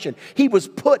salvation. He was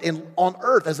put on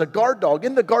earth as a guard dog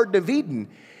in the Garden of Eden.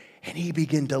 And he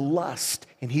began to lust,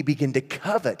 and he began to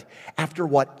covet after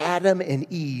what Adam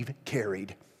and Eve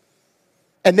carried.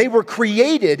 And they were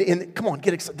created in, come on,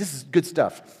 get excited. This is good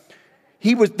stuff.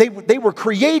 They were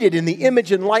created in the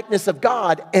image and likeness of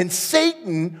God, and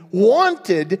Satan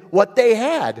wanted what they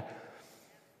had.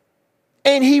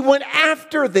 And he went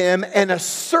after them and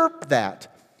usurped that.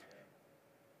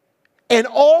 And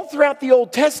all throughout the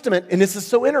Old Testament, and this is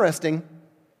so interesting,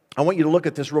 I want you to look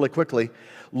at this really quickly.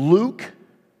 Luke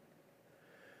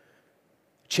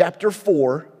chapter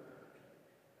 4,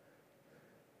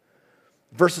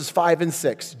 verses 5 and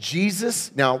 6.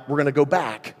 Jesus, now we're going to go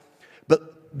back,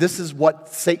 but this is what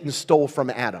Satan stole from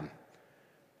Adam.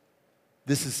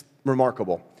 This is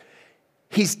remarkable.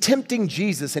 He's tempting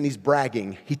Jesus and he's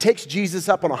bragging. He takes Jesus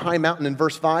up on a high mountain in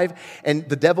verse 5, and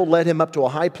the devil led him up to a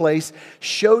high place,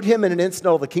 showed him in an instant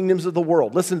all the kingdoms of the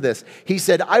world. Listen to this. He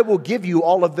said, I will give you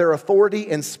all of their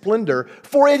authority and splendor,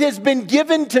 for it has been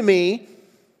given to me,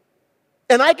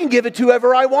 and I can give it to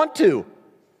whoever I want to.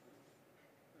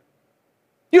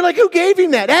 You're like, who gave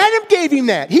him that? Adam gave him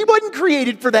that. He wasn't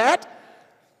created for that.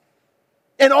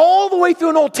 And all the way through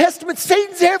an Old Testament,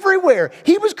 Satan's everywhere.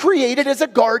 He was created as a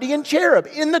guardian cherub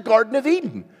in the Garden of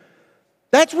Eden.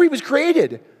 That's where he was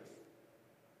created.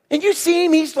 And you see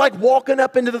him, he's like walking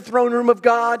up into the throne room of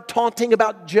God, taunting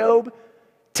about Job,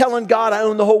 telling God, I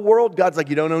own the whole world. God's like,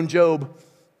 you don't own Job.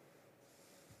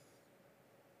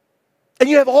 And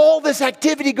you have all this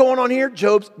activity going on here.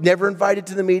 Job's never invited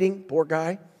to the meeting, poor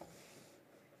guy.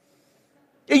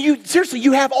 And seriously,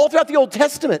 you have all throughout the Old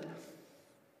Testament.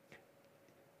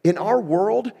 In our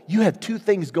world, you have two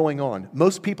things going on.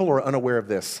 Most people are unaware of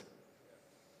this.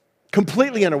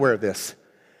 Completely unaware of this.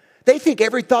 They think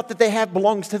every thought that they have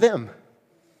belongs to them.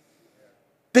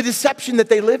 The deception that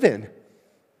they live in.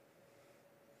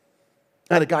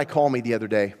 I had a guy call me the other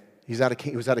day. He was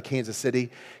out of Kansas City.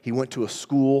 He went to a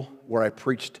school where I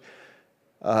preached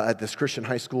at this Christian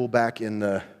high school back in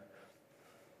the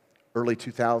early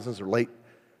 2000s or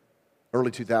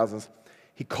early 2000s.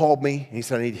 He called me and he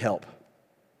said, I need help.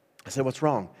 I said, what's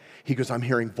wrong? He goes, I'm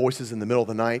hearing voices in the middle of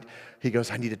the night. He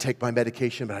goes, I need to take my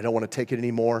medication, but I don't want to take it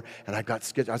anymore. And I've got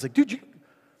scheduled. I was like, dude,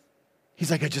 He's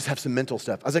like, I just have some mental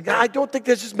stuff. I was like, I don't think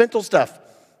that's just mental stuff.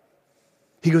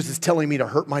 He goes, it's telling me to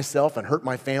hurt myself and hurt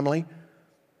my family.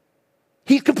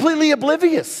 He's completely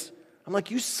oblivious. I'm like,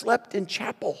 you slept in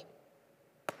chapel.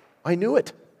 I knew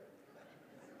it.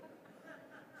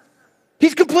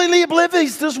 He's completely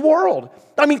oblivious to this world.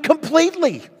 I mean,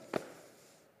 completely.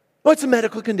 Well, it's a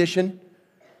medical condition.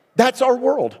 That's our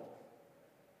world.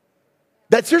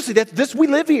 Seriously, we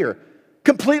live here.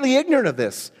 Completely ignorant of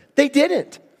this. They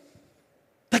didn't.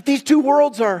 Like these two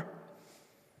worlds are.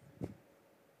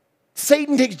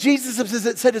 Satan takes Jesus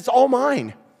and said, it's all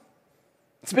mine.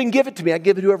 It's been given to me. I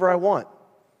give it to whoever I want.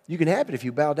 You can have it if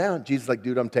you bow down. Jesus is like,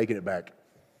 dude, I'm taking it back.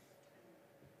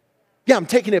 Yeah, I'm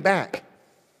taking it back.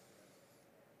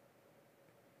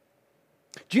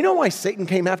 Do you know why Satan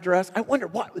came after us? I wonder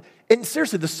what. And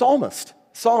seriously, the psalmist,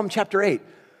 Psalm chapter 8,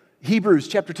 Hebrews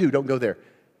chapter 2, don't go there.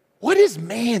 What is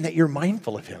man that you're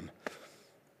mindful of him?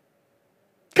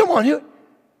 Come on,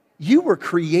 you were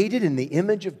created in the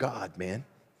image of God, man.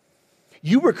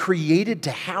 You were created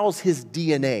to house his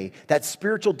DNA, that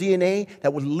spiritual DNA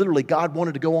that would literally God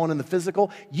wanted to go on in the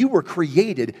physical. You were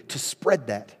created to spread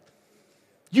that.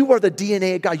 You are the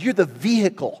DNA of God. You're the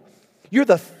vehicle. You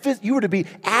were to be,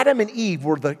 Adam and Eve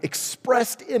were the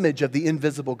expressed image of the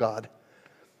invisible God.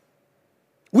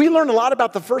 We learn a lot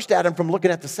about the first Adam from looking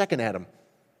at the second Adam.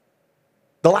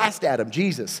 The last Adam,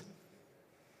 Jesus.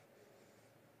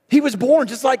 He was born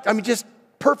just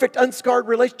perfect, unscarred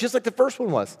relation, just like the first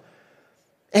one was.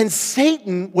 And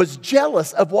Satan was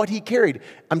jealous of what he carried.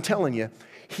 I'm telling you,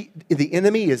 the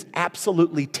enemy is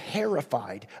absolutely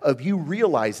terrified of you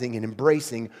realizing and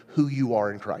embracing who you are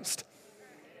in Christ.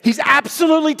 He's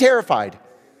absolutely terrified.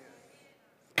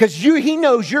 Because he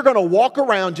knows you're going to walk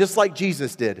around just like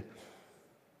Jesus did.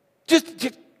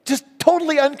 Just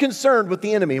totally unconcerned with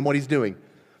the enemy and what he's doing.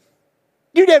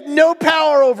 You'd have no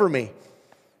power over me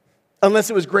unless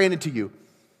it was granted to you.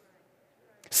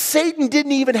 Satan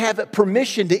didn't even have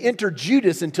permission to enter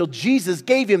Judas until Jesus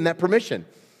gave him that permission.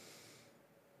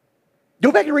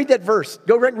 Go back and read that verse.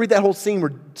 Go back and read that whole scene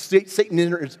where Satan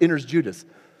enters Judas.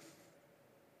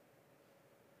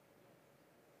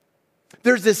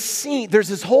 There's this scene, there's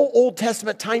this whole Old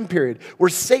Testament time period where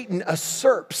Satan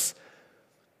usurps.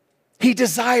 He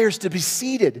desires to be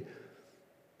seated.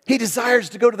 He desires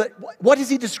to go to the... What is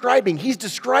he describing? He's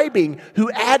describing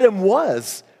who Adam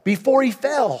was before he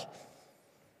fell.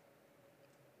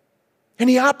 And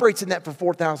he operates in that for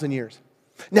 4,000 years.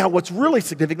 Now, what's really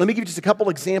significant, let me give you just a couple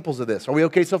examples of this. Are we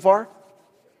okay so far?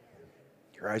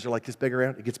 Your eyes are like this big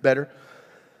around. It gets better.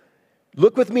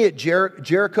 Look with me at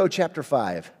Jericho chapter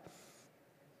 5.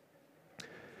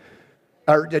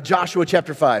 Or Joshua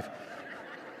chapter 5.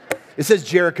 It says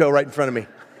Jericho right in front of me.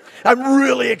 I'm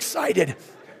really excited.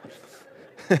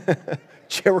 We're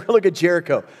going to look at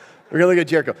Jericho.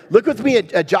 Look with me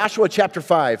at Joshua chapter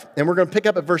 5, and we're going to pick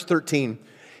up at verse 13.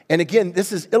 And again,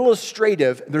 this is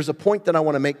illustrative. There's a point that I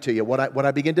want to make to you, what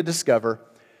I begin to discover.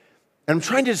 And I'm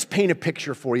trying to just paint a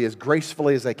picture for you as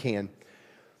gracefully as I can.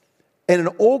 In an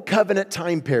old covenant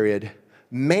time period,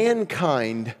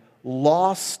 mankind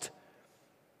lost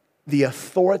the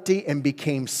authority and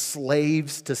became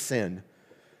slaves to sin.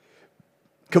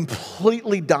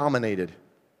 Completely dominated,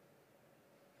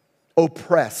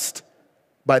 oppressed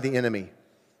by the enemy.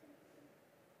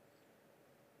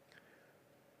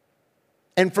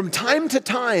 And from time to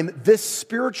time, this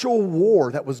spiritual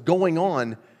war that was going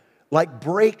on like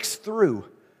breaks through.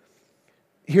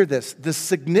 Hear this, the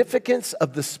significance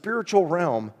of the spiritual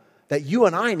realm that you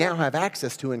and I now have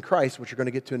access to in Christ, which we're going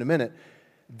to get to in a minute,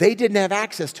 they didn't have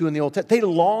access to in the Old Testament. They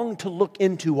longed to look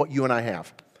into what you and I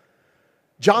have.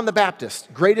 John the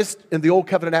Baptist, greatest in the Old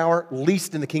Covenant hour,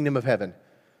 least in the kingdom of heaven,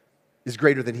 is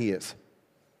greater than he is.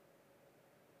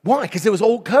 Why? Because it was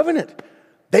Old Covenant.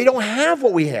 They don't have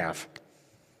what we have.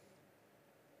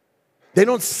 They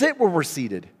don't sit where we're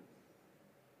seated.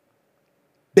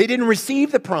 They didn't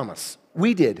receive the promise.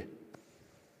 We did.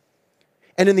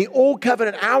 And in the Old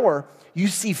Covenant hour, you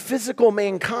see physical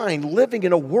mankind living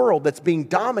in a world that's being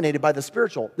dominated by the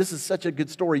spiritual. This is such a good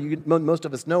story. Most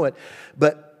of us know it.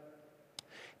 But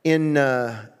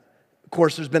of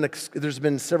course, there's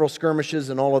been several skirmishes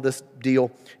and all of this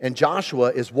deal. And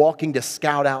Joshua is walking to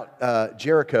scout out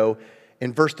Jericho.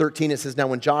 In verse 13, it says, "Now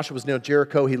when Joshua was near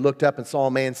Jericho, he looked up and saw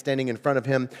a man standing in front of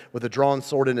him with a drawn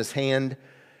sword in his hand."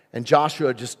 And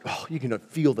Joshua you can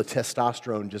feel the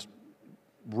testosterone just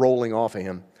rolling off of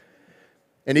him.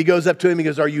 And he goes up to him, he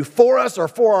goes, "Are you for us or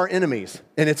for our enemies?"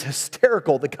 And it's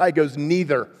hysterical. The guy goes,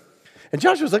 "Neither." And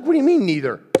Joshua's like, "What do you mean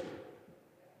neither?"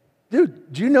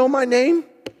 "Dude, do you know my name?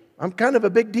 I'm kind of a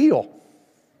big deal."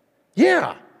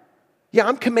 Yeah,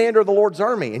 I'm commander of the Lord's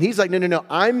army. And he's like, no,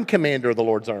 I'm commander of the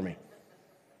Lord's army.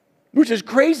 Which is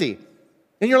crazy.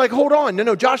 And you're like, hold on.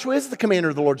 No, Joshua is the commander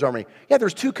of the Lord's army. Yeah,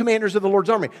 there's two commanders of the Lord's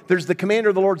army. There's the commander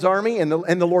of the Lord's army and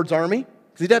the Lord's army.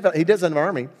 Because he does have an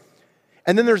army.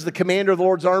 And then there's the commander of the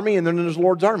Lord's army, and then there's the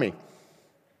Lord's army.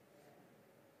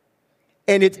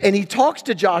 And he talks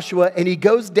to Joshua, and he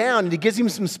goes down, and he gives him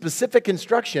some specific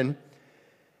instruction.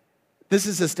 This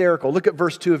is hysterical. Look at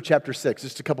verse 2 of chapter 6,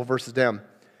 just a couple verses down.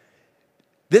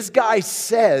 This guy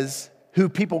says, who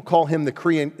people call him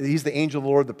he's the angel of the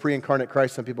Lord, the pre-incarnate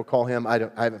Christ, some people call him. I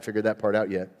haven't figured that part out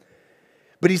yet.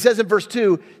 But he says in verse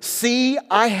 2, "See,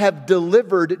 I have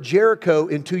delivered Jericho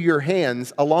into your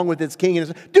hands, along with its king."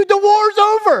 And dude, the war's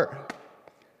over.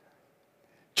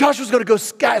 Joshua's going to go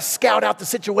scout out the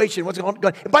situation. What's going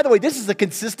on? And by the way, this is a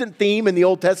consistent theme in the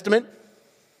Old Testament.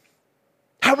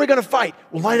 How are we going to fight?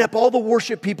 We'll line up all the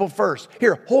worship people first.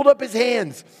 Here, hold up his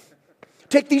hands.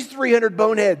 Take these 300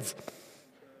 boneheads.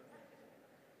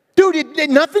 Dude,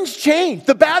 nothing's changed.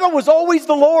 The battle was always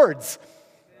the Lord's.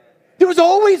 It was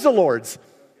always the Lord's.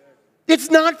 It's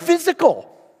not physical.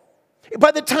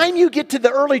 By the time you get to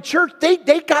the early church, they've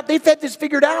had this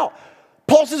figured out.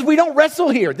 Paul says, we don't wrestle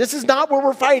here. This is not where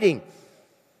we're fighting.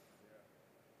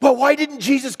 Well, why didn't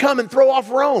Jesus come and throw off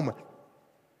Rome?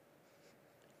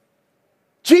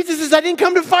 Jesus says, I didn't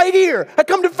come to fight here. I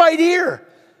come to fight here.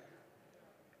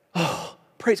 Oh,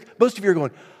 praise God. Most of you are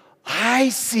going, I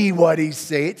see what he's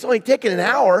saying. It's only taking an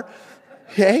hour.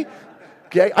 Okay?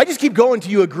 I just keep going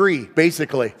till you agree,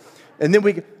 basically. And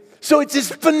then so it's this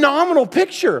phenomenal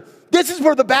picture. This is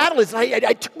where the battle is.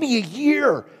 It took me a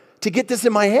year to get this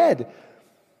in my head.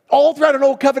 All throughout an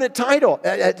Old Covenant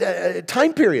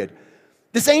time period.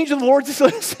 This angel of the Lord just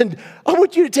listened. I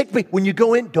want you to take me. When you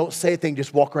go in, don't say a thing.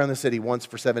 Just walk around the city once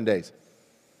for 7 days.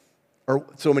 Or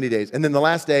so many days. And then the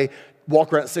last day,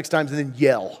 walk around 6 times and then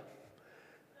yell.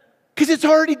 Because it's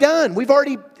already done. We've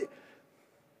already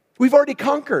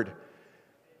conquered.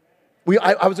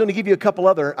 I was going to give you a couple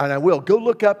other, and I will. Go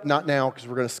look up, not now because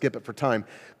we're going to skip it for time,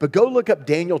 but go look up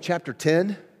Daniel chapter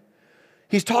 10.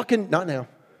 He's talking, not now.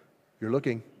 You're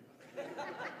looking.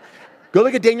 Go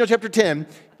look at Daniel chapter 10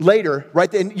 later, right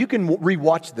then. You can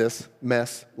rewatch this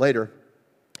mess later.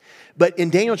 But in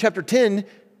Daniel chapter 10,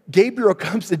 Gabriel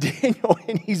comes to Daniel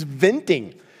and he's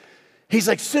venting. He's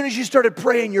like, as soon as you started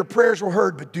praying, your prayers were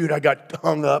heard. But dude, I got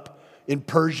hung up in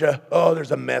Persia. Oh,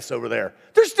 there's a mess over there.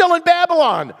 They're still in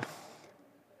Babylon.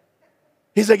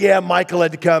 He's like, yeah, Michael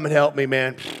had to come and help me,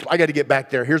 man. I got to get back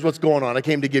there. Here's what's going on. I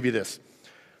came to give you this.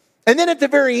 And then at the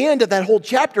very end of that whole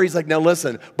chapter, he's like, now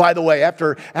listen, by the way,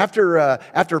 after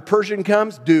Persian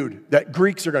comes, dude, that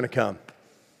Greeks are going to come.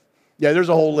 Yeah, there's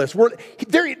a whole list.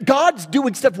 God's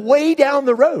doing stuff way down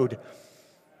the road.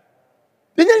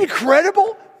 Isn't that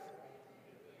incredible?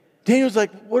 Daniel's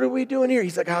like, what are we doing here?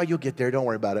 He's like, oh, you'll get there. Don't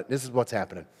worry about it. This is what's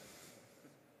happening.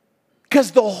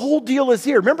 Because the whole deal is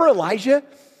here. Remember Elijah?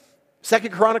 2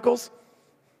 Chronicles?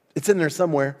 It's in there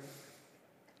somewhere.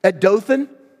 At Dothan?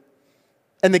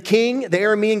 And the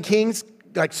Aramean kings,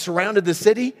 like surrounded the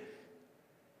city.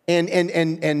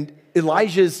 And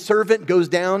Elijah's servant goes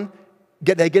down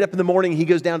They get up in the morning, he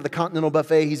goes down to the Continental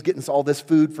Buffet, he's getting all this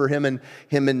food for him and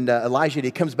Elijah, and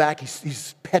he comes back,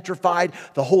 he's petrified,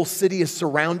 the whole city is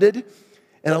surrounded,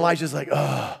 and Elijah's like,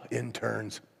 oh,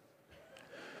 interns.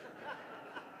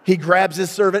 He grabs his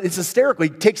servant, it's hysterical, he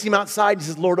takes him outside, he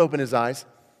says, Lord, open his eyes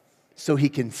so he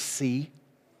can see.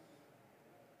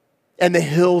 And the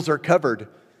hills are covered.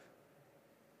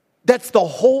 That's the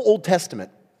whole Old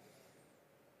Testament.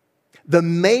 The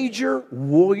major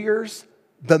warriors,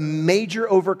 the major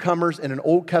overcomers in an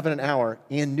Old Covenant hour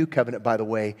and New Covenant, by the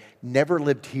way, never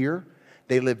lived here.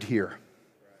 They lived here.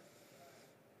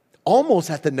 Almost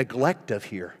at the neglect of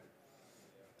here.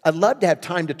 I'd love to have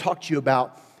time to talk to you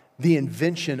about the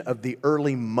invention of the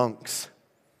early monks.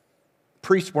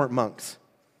 Priests weren't monks.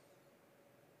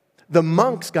 The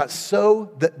monks got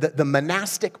so, the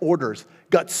monastic orders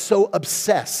got so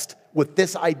obsessed with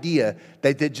this idea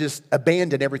that they just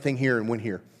abandoned everything here and went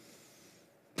here.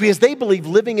 Because they believed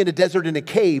living in a desert in a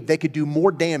cave, they could do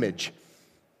more damage.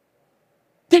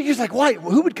 They're just like, why?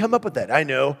 Who would come up with that? I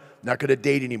know, not going to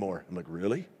date anymore. I'm like,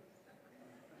 really?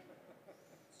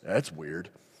 That's weird.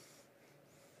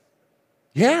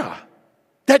 Yeah.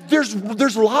 There's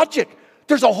logic.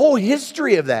 There's a whole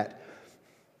history of that.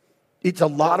 It's a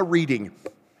lot of reading.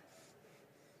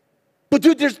 But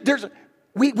dude,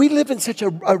 we live in such a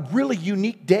really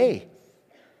unique day.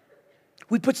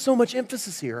 We put so much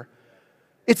emphasis here.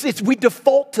 We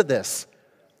default to this.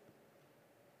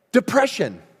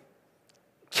 Depression.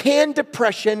 Can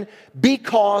depression be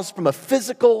caused from a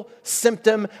physical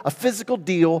symptom, a physical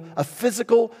deal, a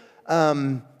physical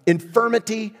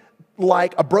infirmity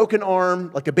like a broken arm,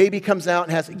 like a baby comes out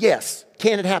and has, yes.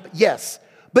 Can it happen? Yes.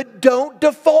 But don't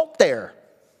default there.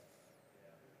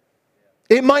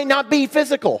 It might not be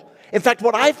physical. In fact,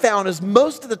 what I found is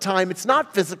most of the time it's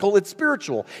not physical, it's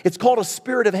spiritual. It's called a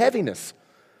spirit of heaviness.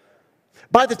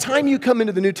 By the time you come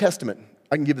into the New Testament,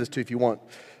 I can give this to you if you want.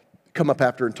 Come up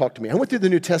after and talk to me. I went through the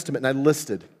New Testament and I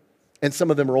listed, and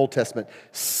some of them are Old Testament,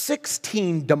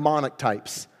 16 demonic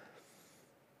types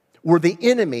where the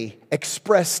enemy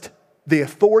expressed the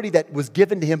authority that was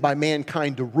given to him by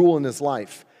mankind to rule in his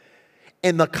life.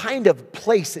 And the kind of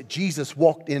place that Jesus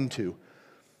walked into.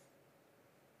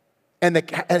 And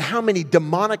how many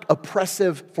demonic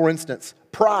oppressive, for instance,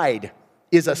 pride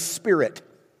is a spirit.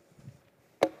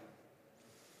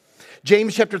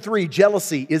 James chapter 3,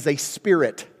 jealousy is a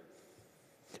spirit.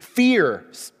 Fear,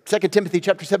 2 Timothy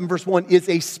chapter 7, verse 1, is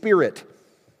a spirit.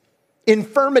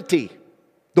 Infirmity,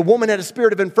 the woman had a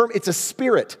spirit of infirmity, it's a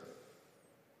spirit.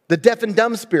 The deaf and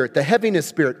dumb spirit, the heaviness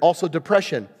spirit, also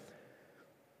depression.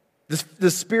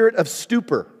 The spirit of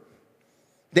stupor,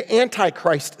 the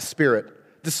antichrist spirit,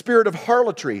 the spirit of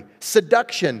harlotry,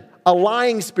 seduction, a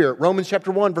lying spirit, Romans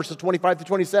chapter 1, verses 25 to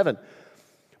 27.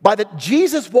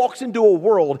 Jesus walks into a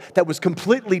world that was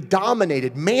completely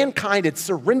dominated. Mankind had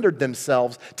surrendered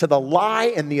themselves to the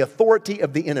lie and the authority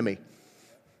of the enemy.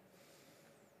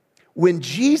 When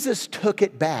Jesus took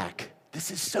it back, this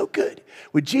is so good.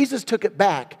 When Jesus took it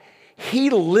back, he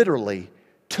literally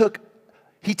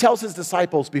he tells his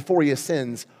disciples before he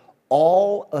ascends,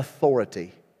 all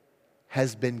authority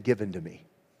has been given to me.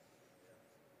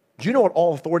 Do you know what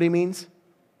all authority means?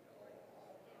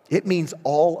 It means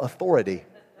all authority.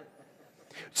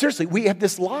 Seriously, we have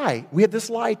this lie. We have this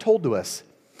lie told to us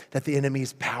that the enemy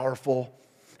is powerful,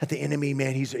 that the enemy,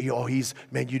 man,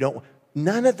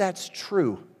 none of that's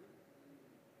true.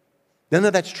 None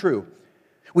of that's true.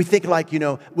 We think like,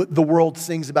 the world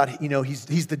sings about,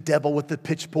 he's the devil with the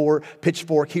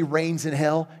pitchfork. He reigns in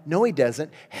hell. No, he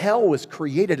doesn't. Hell was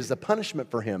created as a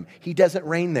punishment for him. He doesn't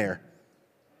reign there.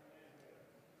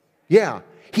 Yeah.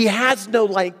 He has no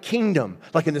kingdom,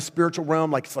 like in the spiritual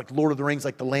realm, like it's like Lord of the Rings,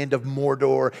 like the land of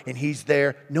Mordor, and he's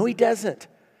there. No, he doesn't.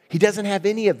 He doesn't have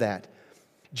any of that.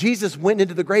 Jesus went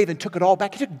into the grave and took it all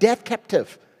back. He took death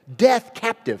captive,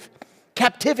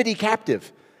 captivity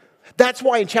captive. That's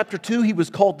why in chapter 2, he was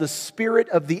called the spirit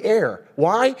of the air.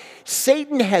 Why?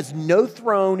 Satan has no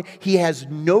throne. He has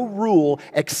no rule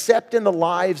except in the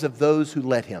lives of those who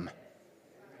let him.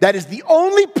 That is the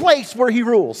only place where he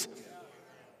rules.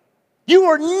 You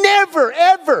are never,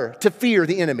 ever to fear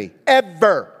the enemy.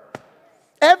 Ever.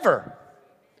 Ever.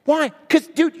 Why? Because,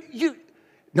 dude,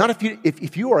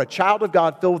 if you are a child of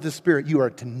God filled with the Spirit, you are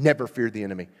to never fear the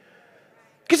enemy.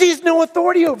 Because he has no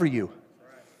authority over you.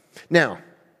 Now,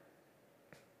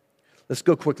 let's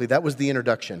go quickly. That was the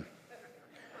introduction.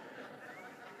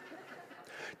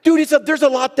 Dude, there's a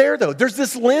lot there, though. There's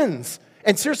this lens.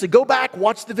 And seriously, go back,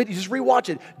 watch the video, just rewatch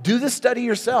it. Do this study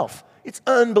yourself. It's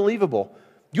unbelievable.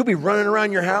 You'll be running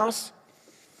around your house.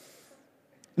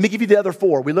 Let me give you the other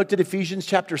four. We looked at Ephesians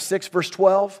chapter 6, verse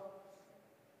 12.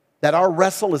 That our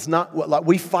wrestle is not what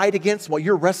we fight against, what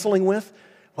you're wrestling with,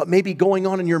 what may be going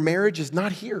on in your marriage is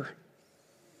not here.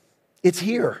 It's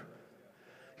here.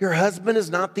 Your husband is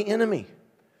not the enemy.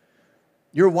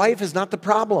 Your wife is not the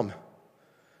problem.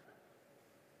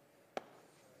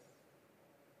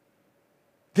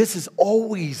 This is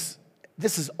always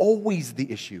the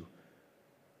issue.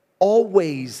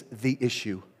 Always the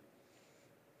issue.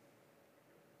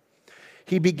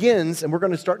 He begins, and we're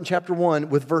going to start in chapter 1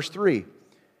 with verse 3.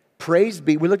 Praise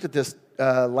be, we looked at this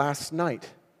last night,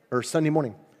 or Sunday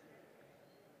morning.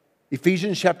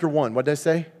 Ephesians chapter 1, what did I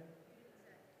say?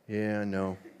 Yeah,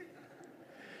 no.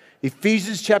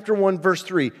 Ephesians chapter 1, verse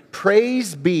 3.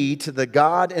 Praise be to the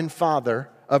God and Father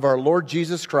of our Lord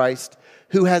Jesus Christ,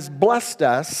 who has blessed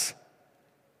us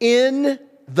in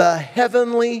the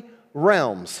heavenly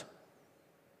realms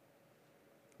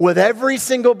with every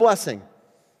single blessing.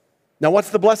 Now,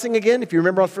 what's the blessing again? If you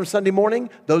remember from Sunday morning,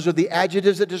 those are the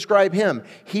adjectives that describe him.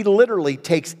 He literally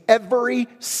takes every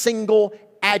single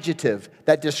adjective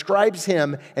that describes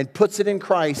him and puts it in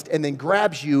Christ and then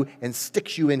grabs you and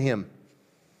sticks you in him.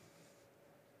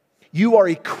 You are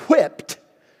equipped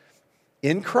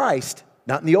in Christ,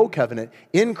 not in the old covenant.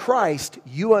 In Christ,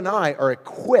 you and I are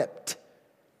equipped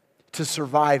to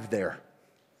survive there.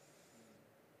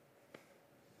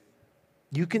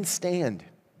 You can stand.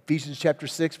 Ephesians chapter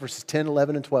 6, verses 10,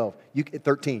 11, and 12.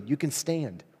 13. You can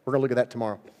stand. We're going to look at that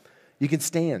tomorrow. You can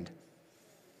stand.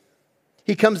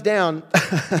 He comes down.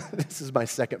 This is my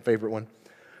second favorite one.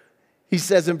 He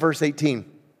says in verse 18,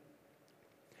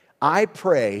 I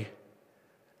pray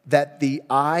that the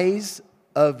eyes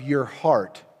of your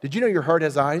heart. Did you know your heart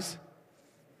has eyes?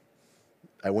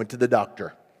 I went to the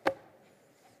doctor.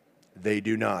 They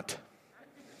do not.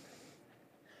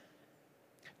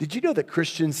 Did you know that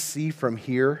Christians see from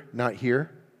here, not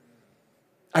here?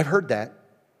 I've heard that.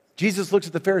 Jesus looks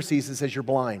at the Pharisees and says, you're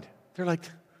blind. They're like,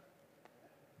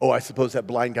 oh, I suppose that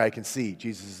blind guy can see.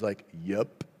 Jesus is like,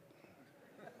 yep.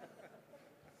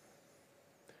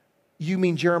 You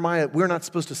mean, Jeremiah, we're not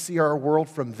supposed to see our world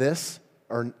from this?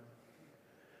 But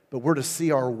we're to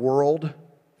see our world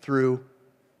through.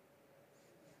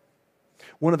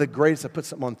 One of the greatest, I put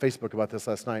something on Facebook about this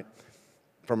last night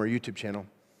from our YouTube channel.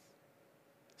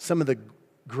 Some of the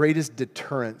greatest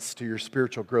deterrents to your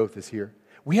spiritual growth is here.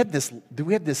 We have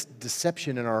this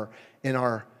deception in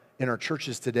our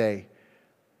churches today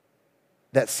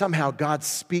that somehow God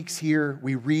speaks here,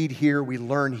 we read here, we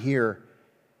learn here,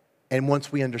 and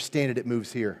once we understand it, it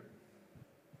moves here.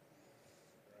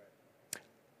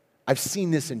 I've seen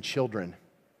this in children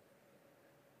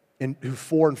who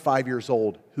 4 and 5 years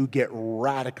old who get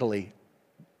radically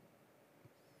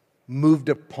moved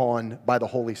upon by the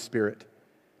Holy Spirit.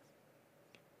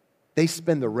 They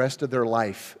spend the rest of their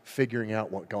life figuring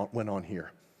out what went on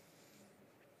here.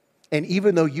 And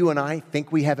even though you and I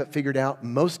think we have it figured out,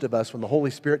 most of us, when the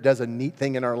Holy Spirit does a neat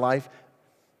thing in our life,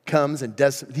 comes and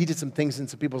does, he did some things in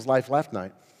some people's life last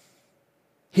night.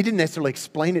 He didn't necessarily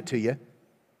explain it to you,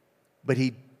 but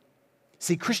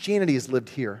see, Christianity is lived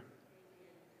here.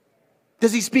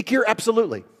 Does he speak here?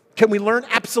 Absolutely. Can we learn?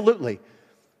 Absolutely.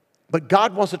 But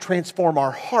God wants to transform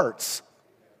our hearts,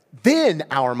 then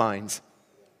our minds.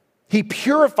 He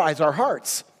purifies our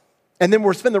hearts. And then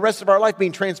we'll spend the rest of our life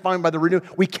being transformed by the renewal.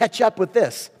 We catch up with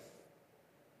this.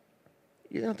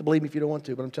 You don't have to believe me if you don't want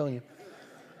to, but I'm telling you.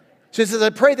 So he says, I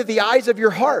pray that the eyes of your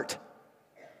heart,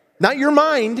 not your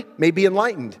mind, may be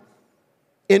enlightened,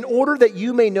 in order that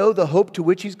you may know the hope to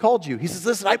which he's called you. He says,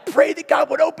 listen, I pray that God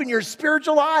would open your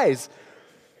spiritual eyes,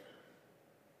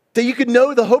 that you could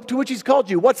know the hope to which he's called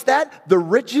you. What's that? The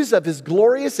riches of his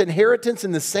glorious inheritance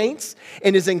in the saints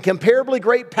and his incomparably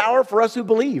great power for us who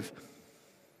believe.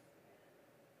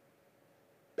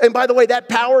 And by the way, that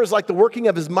power is like the working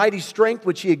of his mighty strength,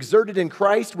 which he exerted in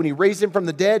Christ when he raised him from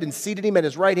the dead and seated him at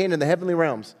his right hand in the heavenly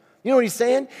realms. You know what he's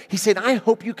saying? He's saying, I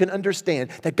hope you can understand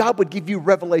that God would give you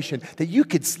revelation, that you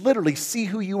could literally see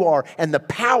who you are and the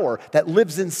power that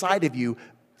lives inside of you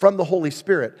from the Holy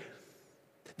Spirit.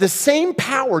 The same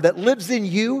power that lives in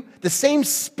you, the same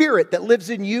spirit that lives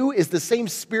in you is the same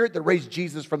spirit that raised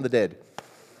Jesus from the dead.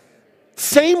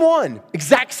 Same one,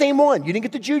 exact same one. You didn't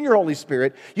get the junior Holy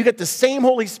Spirit. You get the same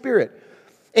Holy Spirit.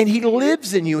 And he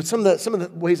lives in you. And some of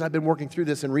the ways I've been working through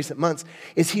this in recent months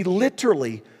is he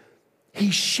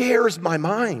shares my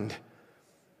mind.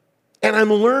 And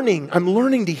I'm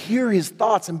learning to hear his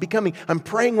thoughts. I'm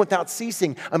praying without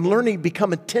ceasing. I'm learning to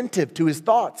become attentive to his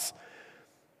thoughts.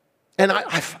 And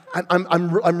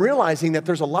I'm realizing that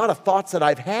there's a lot of thoughts that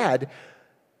I've had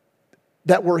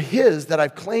that were his that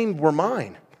I've claimed were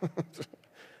mine.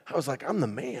 I was like, I'm the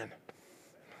man.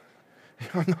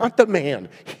 I'm not the man.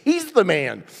 He's the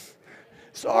man.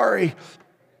 Sorry.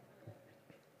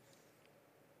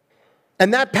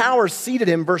 And that power seated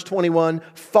him, verse 21,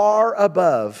 far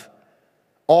above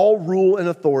all rule and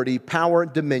authority, power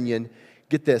and dominion.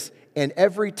 Get this, and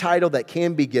every title that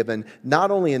can be given,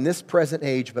 not only in this present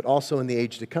age, but also in the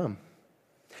age to come.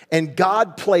 And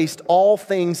God placed all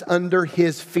things under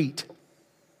his feet.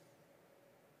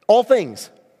 All things.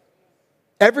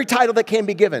 Every title that can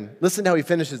be given. Listen to how he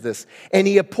finishes this. And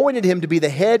he appointed him to be the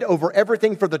head over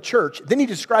everything for the church. Then he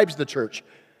describes the church,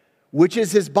 which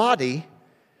is his body,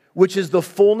 which is the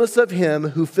fullness of him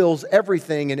who fills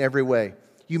everything in every way.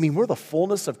 You mean we're the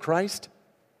fullness of Christ?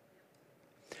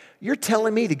 You're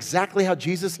telling me exactly how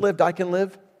Jesus lived, I can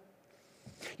live?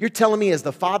 You're telling me as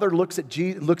the Father looks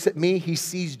at me, he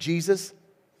sees Jesus?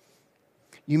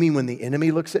 You mean when the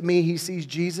enemy looks at me, he sees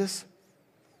Jesus?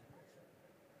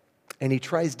 And he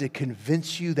tries to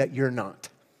convince you that you're not.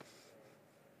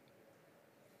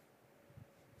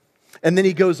 And then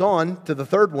he goes on to the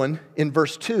third one in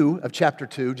verse 2 of chapter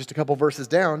 2, just a couple verses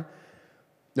down.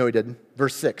 No, he didn't.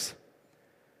 Verse 6.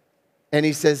 And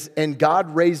he says, and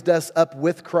God raised us up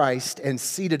with Christ and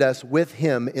seated us with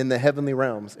him in the heavenly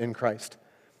realms in Christ.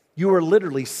 You are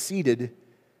literally seated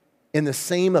in the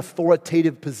same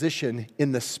authoritative position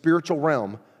in the spiritual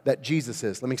realm that Jesus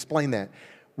is. Let me explain that.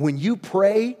 When you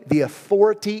pray, the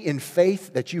authority in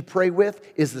faith that you pray with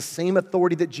is the same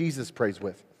authority that Jesus prays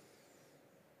with.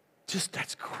 Just,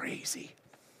 that's crazy.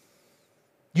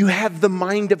 You have the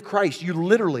mind of Christ. You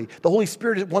literally, the Holy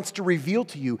Spirit wants to reveal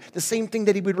to you the same thing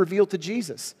that he would reveal to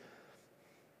Jesus.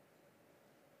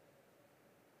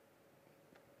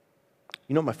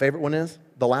 You know what my favorite one is?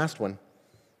 The last one.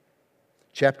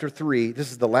 Chapter 3,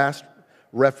 this is the last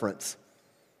reference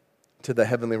to the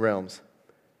heavenly realms.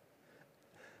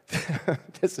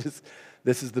 This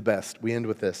is the best. We end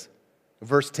with this.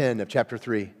 Verse 10 of chapter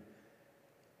 3.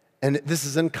 And this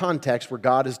is in context where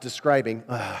God is describing,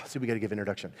 see, we got to give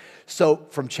introduction. So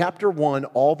from chapter 1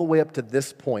 all the way up to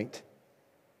this point,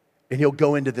 and he'll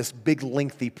go into this big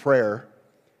lengthy prayer,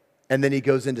 and then he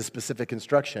goes into specific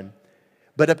instruction.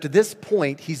 But up to this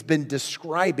point, he's been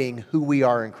describing who we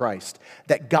are in Christ.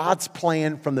 That God's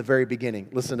plan from the very beginning.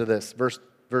 Listen to this,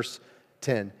 verse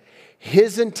 10.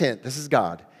 His intent, this is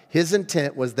God, his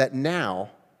intent was that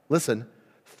now, listen,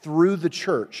 through the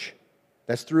church,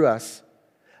 that's through us,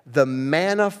 the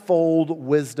manifold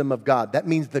wisdom of God. That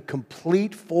means the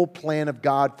complete full plan of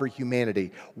God for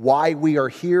humanity. Why we are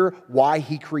here, why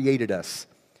he created us.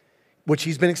 Which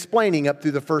he's been explaining up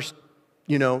through the first,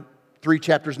 3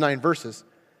 chapters, 9 verses.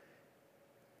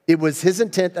 It was his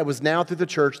intent that was now through the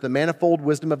church, the manifold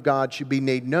wisdom of God should be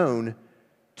made known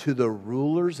to the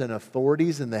rulers and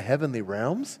authorities in the heavenly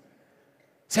realms.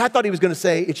 See, I thought he was going to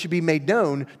say it should be made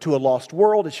known to a lost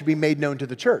world. It should be made known to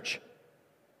the church.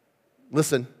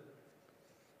 Listen.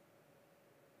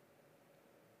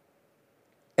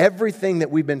 Everything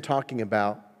that we've been talking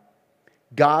about,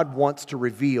 God wants to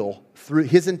reveal through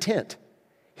his intent.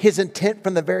 His intent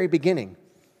from the very beginning.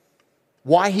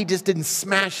 Why he just didn't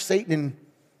smash Satan and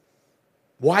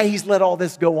why he's let all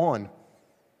this go on.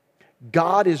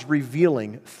 God is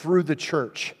revealing through the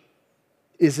church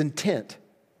his intent.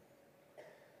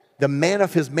 The man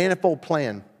of his manifold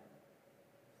plan.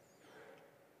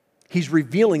 He's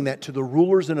revealing that to the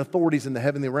rulers and authorities in the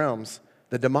heavenly realms,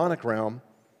 the demonic realm,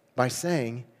 by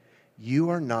saying, you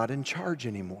are not in charge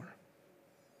anymore.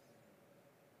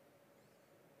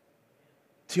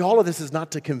 See, all of this is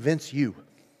not to convince you.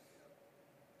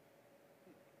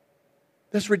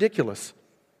 That's ridiculous.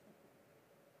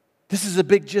 This is a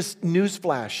big just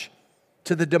newsflash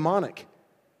to the demonic.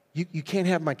 You can't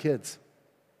have my kids.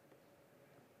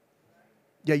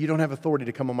 Yeah, you don't have authority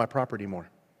to come on my property anymore.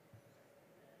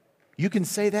 You can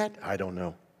say that? I don't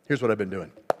know. Here's what I've been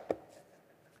doing.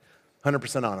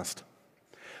 100% honest.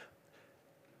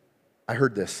 I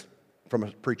heard this from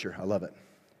a preacher. I love it.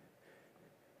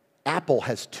 Apple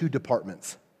has 2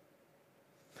 departments.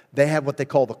 They have what they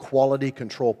call the quality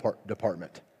control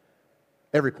department.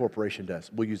 Every corporation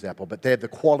does. We'll use Apple, but they have the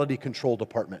quality control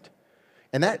department.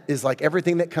 And that is like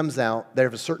everything that comes out, they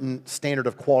have a certain standard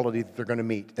of quality that they're going to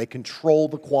meet. They control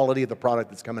the quality of the product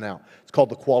that's coming out. It's called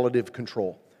the quality of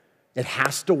control. It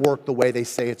has to work the way they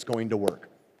say it's going to work.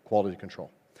 Quality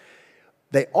control.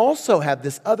 They also have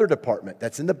this other department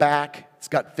that's in the back. It's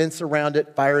got fence around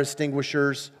it, fire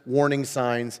extinguishers, warning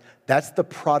signs. That's the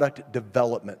product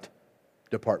development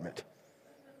department.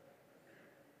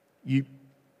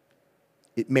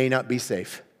 It may not be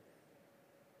safe.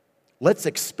 Let's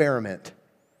experiment.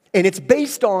 And it's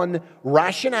based on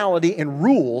rationality and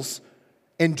rules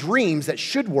and dreams that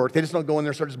should work. They just don't go in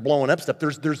there and start just blowing up stuff.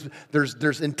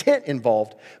 There's intent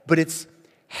involved, but it's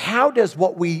how does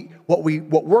what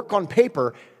work on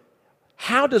paper,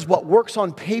 how does what works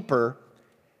on paper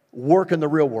work in the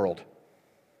real world?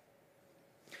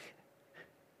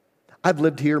 I've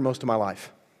lived here most of my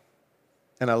life,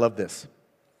 and I love this.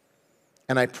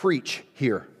 And I preach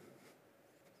here.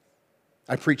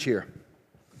 I preach here.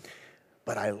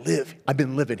 But I've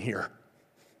been living here.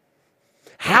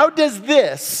 How does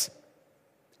this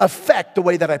affect the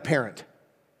way that I parent?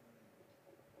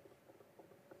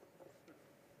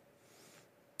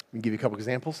 Let me give you a couple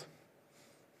examples.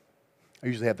 I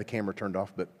usually have the camera turned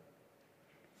off, but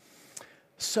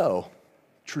so,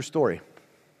 true story.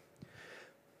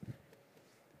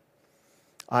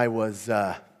 I was,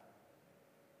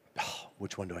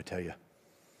 which one do I tell you?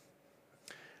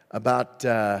 About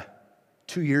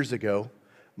 2 years ago,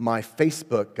 my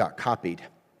Facebook got copied.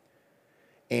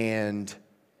 And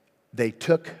they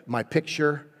took my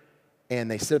picture and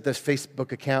they set up this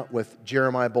Facebook account with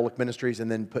Jeremiah Bolich Ministries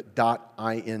and then put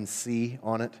 .inc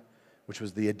on it, which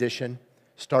was the addition.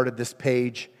 Started this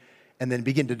page and then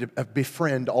began to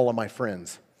befriend all of my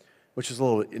friends, which is a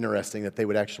little interesting that they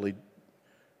would actually,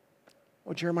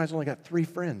 Jeremiah's only got 3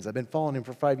 friends. I've been following him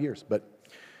for 5 years. But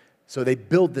so they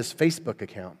build this Facebook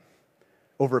account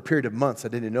over a period of months. I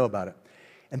didn't know about it.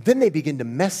 And then they begin to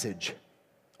message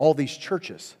all these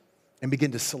churches and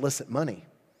begin to solicit money.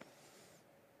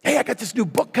 Hey, I got this new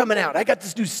book coming out. I got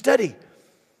this new study.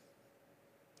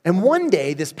 And one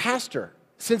day, this pastor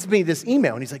sends me this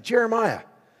email, and he's like, Jeremiah,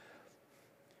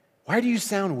 why do you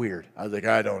sound weird? I was like,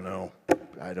 I don't know.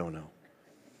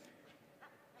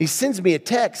 He sends me a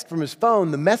text from his phone,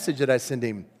 the message that I send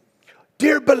him.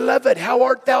 Dear beloved, how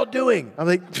art thou doing? I'm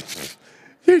like,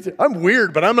 I'm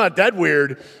weird, but I'm not that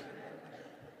weird.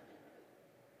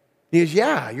 He goes,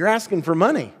 yeah, you're asking for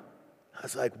money. I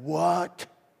was like, what?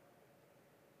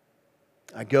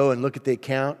 I go and look at the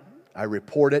account. I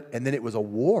report it. And then it was a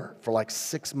war for like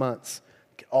 6 months.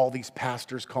 All these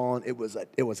pastors calling.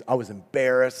 I was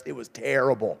embarrassed. It was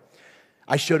terrible.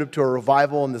 I showed up to a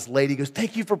revival and this lady goes,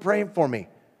 thank you for praying for me.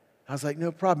 I was like,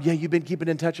 no problem. Yeah, you've been keeping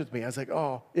in touch with me. I was like,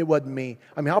 oh, it wasn't me.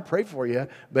 I mean, I'll pray for you,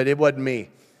 but it wasn't me.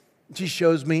 She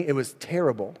shows me. It was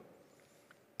terrible.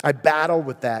 I battled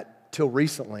with that till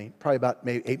recently, probably about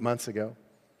maybe 8 months ago.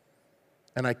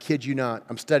 And I kid you not,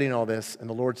 I'm studying all this, and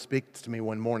the Lord speaks to me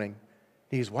one morning.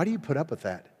 He goes, why do you put up with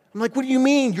that? I'm like, what do you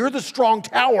mean? You're the strong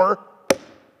tower.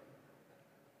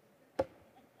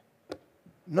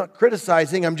 I'm not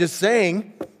criticizing, I'm just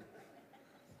saying.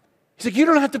 He's like, you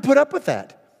don't have to put up with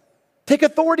that. Take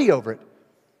authority over it.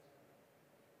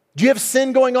 Do you have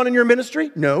sin going on in your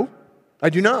ministry? No, I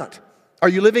do not. Are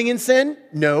you living in sin?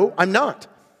 No, I'm not.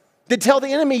 Then tell the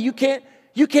enemy you can't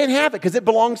have it because it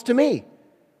belongs to me.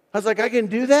 I was like, I can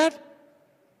do that?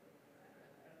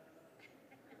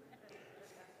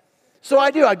 So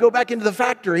I do. I go back into the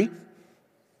factory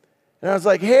and I was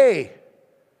like, hey,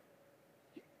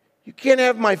 you can't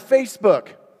have my Facebook.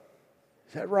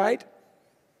 Is that right?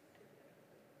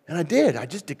 And I did. I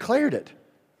just declared it.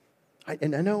 I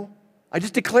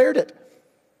just declared it.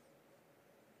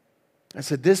 I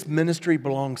said, this ministry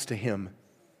belongs to him.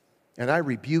 And I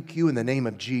rebuke you in the name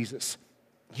of Jesus.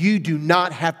 You do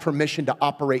not have permission to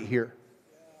operate here.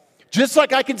 Just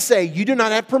like I can say, you do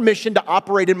not have permission to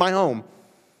operate in my home.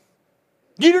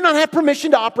 You do not have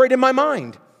permission to operate in my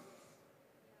mind.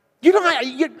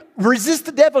 You resist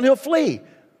the devil and he'll flee.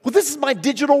 Well, this is my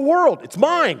digital world. It's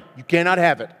mine. You cannot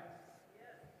have it.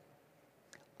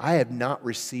 I have not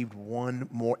received one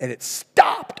more, and it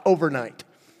stopped overnight.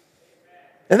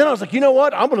 And then I was like, you know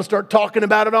what? I'm going to start talking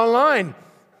about it online.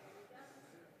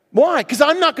 Why? Because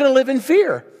I'm not going to live in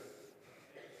fear.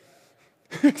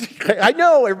 I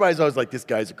know everybody's always like, this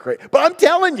guy's a crazy, but I'm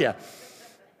telling you.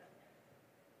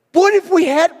 What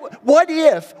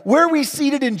if where we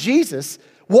seated in Jesus,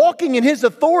 walking in his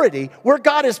authority, where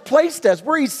God has placed us,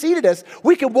 where he's seated us,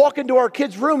 we can walk into our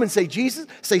kids' room and say,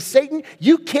 Satan,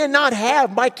 you cannot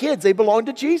have my kids. They belong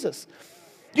to Jesus.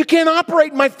 You can't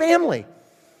operate in my family.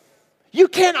 You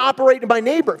can't operate in my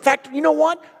neighbor. In fact, you know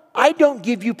what? I don't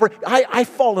give you, I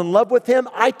fall in love with him.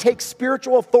 I take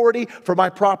spiritual authority for my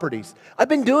properties. I've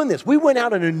been doing this. We went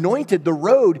out and anointed the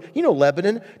road. You know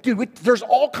Lebanon. Dude, there's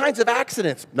all kinds of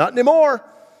accidents. Not anymore.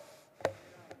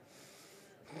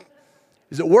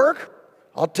 Does it work?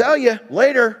 I'll tell you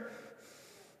later.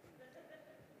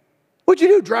 What'd you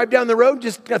do? Drive down the road,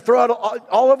 just throw out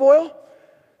olive oil?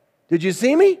 Did you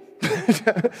see me?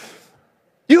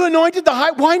 You anointed the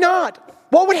high. Why not?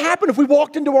 What would happen if we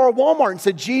walked into our Walmart and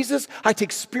said, Jesus, I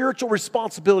take spiritual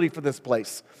responsibility for this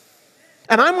place.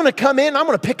 And I'm going to come in, I'm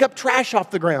going to pick up trash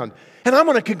off the ground. And I'm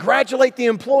going to congratulate the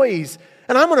employees.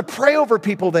 And I'm going to pray over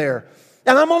people there.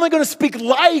 And I'm only going to speak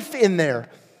life in there.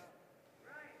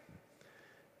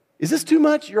 Is this too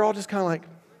much? You're all just kind of like,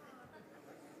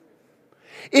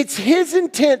 it's his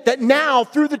intent that now,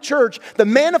 through the church, the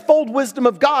manifold wisdom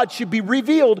of God should be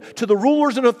revealed to the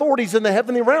rulers and authorities in the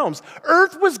heavenly realms.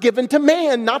 Earth was given to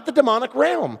man, not the demonic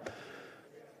realm.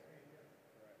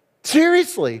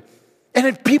 Seriously. And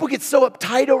if people get so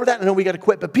uptight over that, I know we got to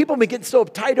quit, but people have been getting so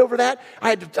uptight over that. I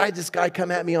had this guy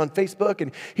come at me on Facebook,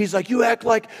 and he's like, you act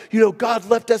like, God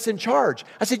left us in charge.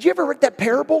 I said, you ever read that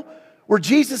parable where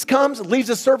Jesus comes and leaves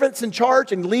his servants in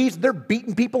charge and leaves, they're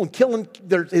beating people and killing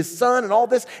his son and all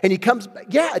this, and he comes,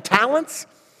 talents.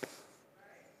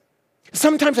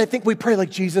 Sometimes I think we pray like,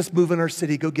 Jesus, move in our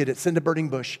city, go get it, send a burning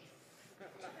bush.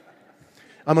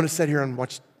 I'm going to sit here and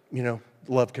watch,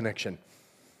 Love Connection.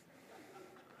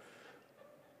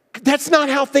 That's not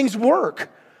how things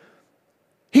work.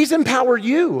 He's empowered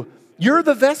you. You're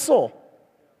the vessel.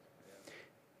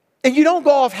 And you don't go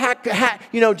off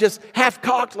just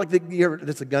half-cocked like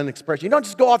that's a gun expression. You don't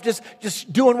just go off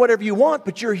just doing whatever you want,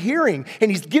 but you're hearing. And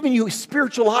he's giving you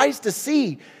spiritual eyes to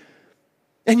see.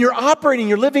 And you're operating,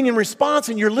 you're living in response,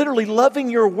 and you're literally loving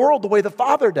your world the way the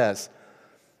Father does.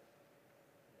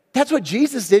 That's what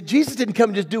Jesus did. Jesus didn't come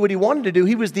and just do what he wanted to do.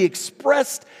 He was the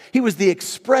expressed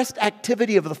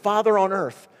activity of the Father on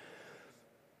earth.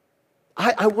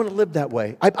 I want to live that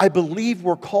way. I believe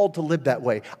we're called to live that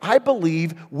way. I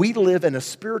believe we live in a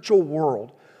spiritual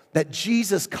world that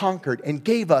Jesus conquered and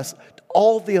gave us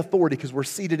all the authority because we're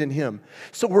seated in him.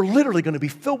 So we're literally going to be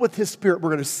filled with his Spirit. We're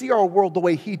going to see our world the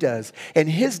way he does. And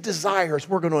his desires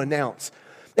we're going to announce.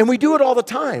 And we do it all the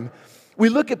time. We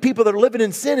look at people that are living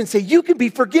in sin and say, you can be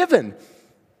forgiven.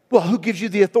 Well, who gives you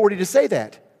the authority to say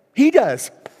that? He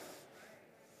does.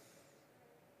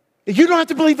 You don't have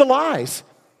to believe the lies.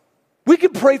 We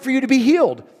can pray for you to be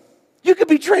healed. You can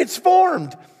be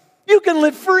transformed. You can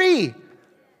live free.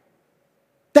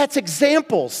 That's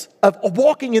examples of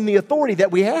walking in the authority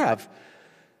that we have.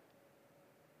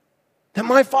 That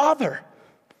my Father.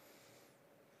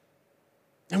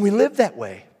 And we live that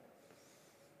way.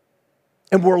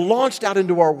 And we're launched out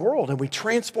into our world and we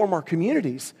transform our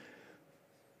communities.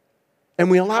 And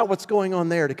we allow what's going on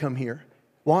there to come here.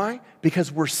 Why?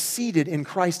 Because we're seated in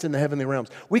Christ in the heavenly realms.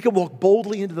 We can walk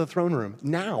boldly into the throne room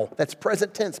now. That's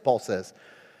present tense, Paul says.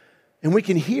 And we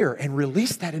can hear and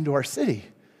release that into our city.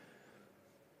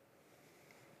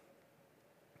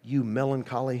 You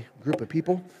melancholy group of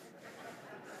people.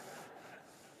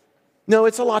 No,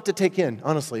 it's a lot to take in.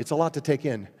 Honestly, it's a lot to take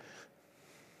in.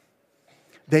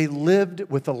 They lived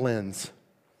with a lens.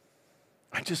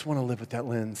 I just want to live with that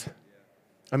lens.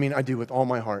 I mean, I do with all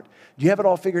my heart. Do you have it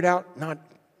all figured out? Not.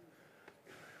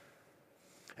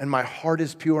 And my heart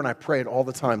is pure and I pray it all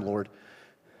the time, Lord.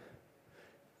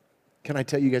 Can I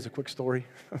tell you guys a quick story?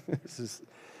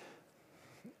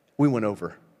 We went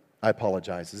over. I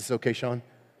apologize. Is this okay, Sean?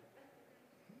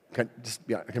 Can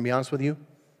I be honest with you?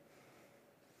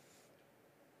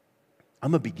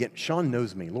 I'm a beginner. Sean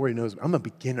knows me. Lori knows me. I'm a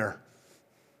beginner.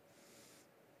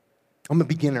 I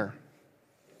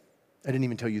didn't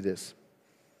even tell you this.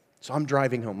 So I'm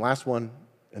driving home. Last one,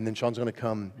 and then Sean's going to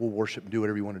come. We'll worship and do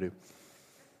whatever you want to do.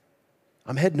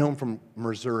 I'm heading home from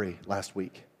Missouri last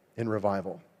week in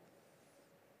revival.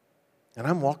 And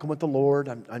I'm walking with the Lord.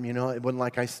 It wasn't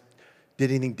like I did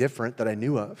anything different that I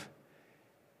knew of.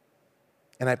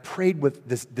 And I prayed with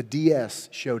this. The DS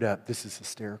showed up. This is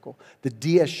hysterical. The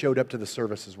DS showed up to the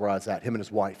services where I was at, him and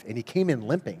his wife. And he came in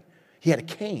limping. He had a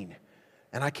cane.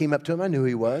 And I came up to him. I knew who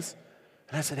he was.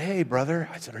 And I said, hey, brother.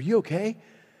 I said, are you okay?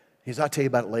 He said, I'll tell you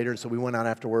about it later. And so we went out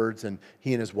afterwards, and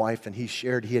he and his wife, and he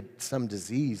shared he had some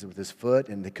disease with his foot,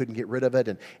 and they couldn't get rid of it.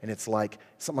 And it's like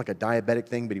something like a diabetic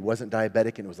thing, but he wasn't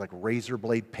diabetic, and it was like razor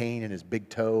blade pain in his big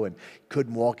toe, and he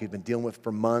couldn't walk. He'd been dealing with it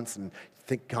for months, and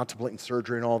contemplating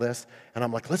surgery and all this. And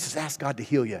I'm like, let's just ask God to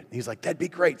heal you. And he's like, that'd be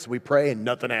great. So we pray, and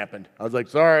nothing happened. I was like,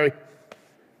 sorry.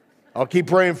 I'll keep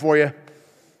praying for you. And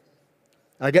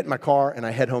I get in my car, and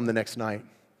I head home the next night.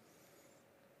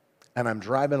 And I'm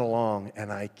driving along,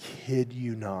 and I kid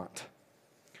you not,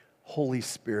 Holy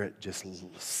Spirit just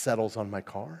settles on my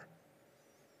car.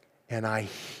 And I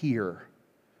hear,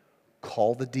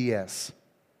 call the DS.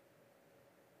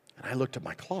 And I looked at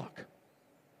my clock.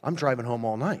 I'm driving home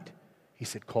all night. He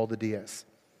said, call the DS.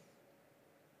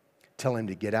 Tell him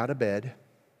to get out of bed.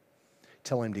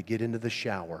 Tell him to get into the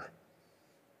shower.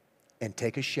 And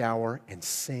take a shower and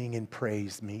sing and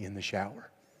praise me in the shower.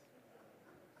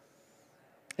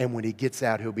 And when he gets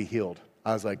out, he'll be healed.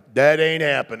 I was like, that ain't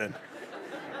happening.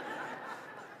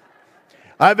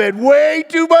 I've had way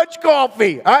too much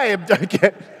coffee.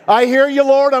 I hear you,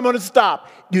 Lord. I'm going to stop.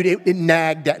 Dude, it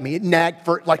nagged at me. It nagged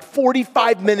for like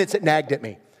 45 minutes. It nagged at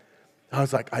me. I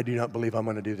was like, I do not believe I'm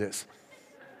going to do this.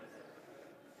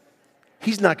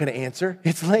 He's not going to answer.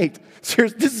 It's late.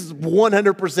 Seriously, this is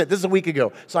 100%. This is a week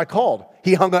ago. So I called.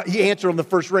 He hung up. He answered on the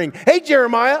first ring. Hey,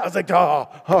 Jeremiah. I was like,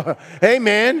 oh, hey,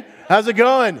 man. How's it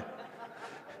going?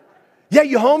 Yeah,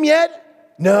 you home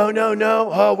yet? No.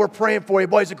 Oh, we're praying for you.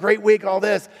 Boy, it's a great week, all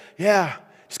this. Yeah.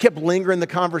 Just kept lingering the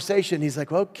conversation. He's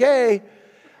like, okay.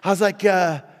 I was like,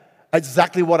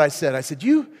 exactly what I said. I said,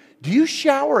 do you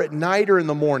shower at night or in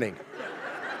the morning?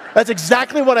 That's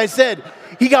exactly what I said.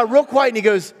 He got real quiet and he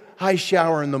goes, I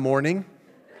shower in the morning.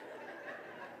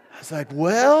 I was like,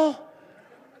 well,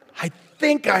 I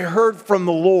think I heard from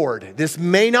the Lord. This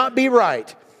may not be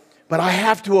right, but I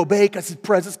have to obey because His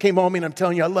presence came on me and I'm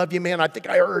telling you, I love you, man. I think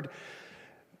I heard.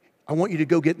 I want you to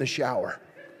go get in the shower.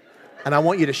 And I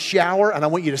want you to shower and I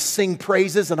want you to sing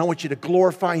praises and I want you to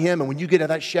glorify Him. And when you get out of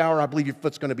that shower, I believe your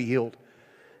foot's going to be healed.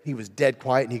 He was dead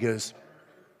quiet and he goes,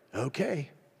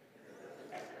 okay.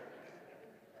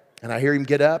 And I hear him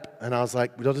get up, and I was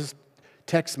like, well, just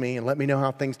text me and let me know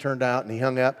how things turned out. And he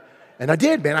hung up. And I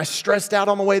did, man. I stressed out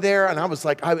on the way there, and I was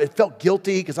like, I felt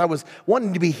guilty because I was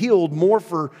wanting to be healed more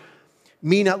for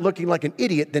me not looking like an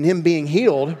idiot than him being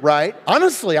healed, right?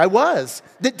 Honestly, I was.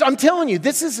 I'm telling you,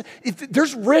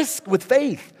 there's risk with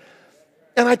faith.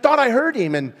 And I thought I heard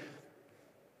him, and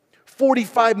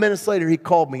 45 minutes later, he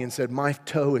called me and said, my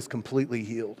toe is completely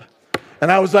healed.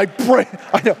 And I was like,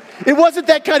 I know. It wasn't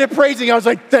that kind of praising. I was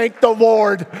like, thank the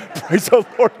Lord. Praise the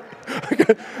Lord.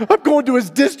 I'm going to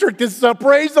his district this summer.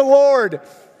 Praise the Lord.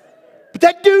 But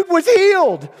that dude was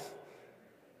healed.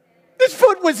 His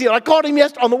foot was healed. I called him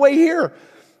yesterday on the way here.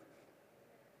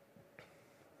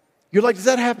 You're like, does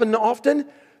that happen often?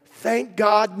 Thank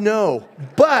God, no.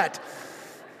 But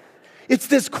it's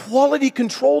this quality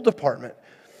control department.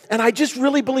 And I just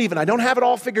really believe, and I don't have it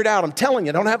all figured out. I'm telling you,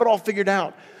 I don't have it all figured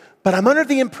out. But I'm under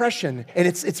the impression, and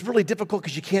it's really difficult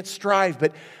because you can't strive,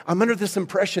 but I'm under this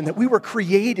impression that we were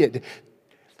created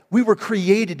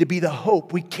to be the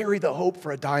hope. We carry the hope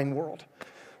for a dying world.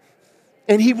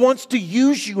 And He wants to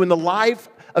use you in the life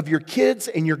of your kids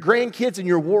and your grandkids and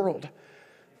your world.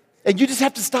 And you just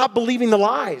have to stop believing the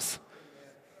lies.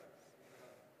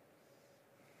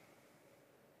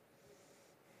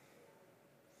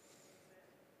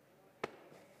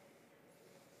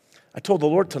 I told the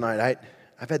Lord tonight,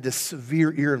 I've had this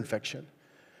severe ear infection.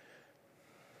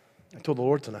 I told the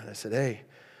Lord tonight, I said, hey,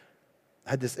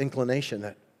 I had this inclination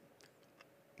that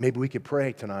maybe we could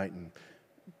pray tonight and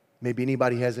maybe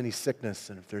anybody has any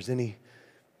sickness and if there's anything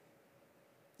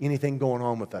going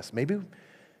on with us, maybe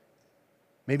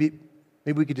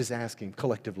we could just ask Him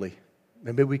collectively.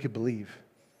 Maybe we could believe.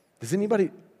 Does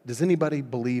anybody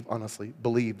honestly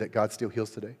believe that God still heals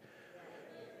today?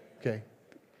 Okay.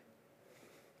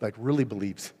 Like really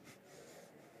believes.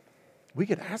 We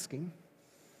could ask Him.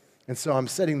 And so I'm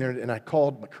sitting there, and I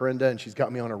called Corinda, and she's got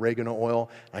me on oregano oil.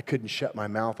 I couldn't shut my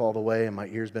mouth all the way, and my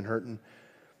ear's been hurting.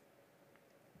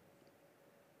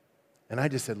 And I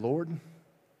just said, Lord,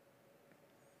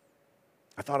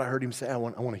 I thought I heard Him say, I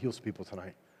want to heal some people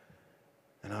tonight.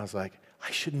 And I was like,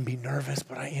 I shouldn't be nervous,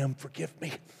 but I am. Forgive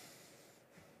me.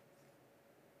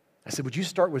 I said, would you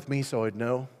start with me so I'd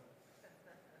know?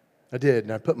 I did,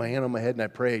 and I put my hand on my head, and I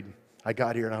prayed. I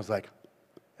got here, and I was like,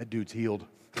 that dude's healed.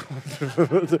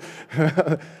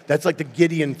 That's like the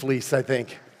Gideon fleece, I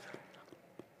think.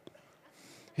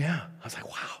 Yeah. I was like,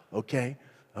 wow, okay.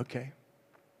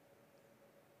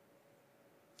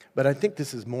 But I think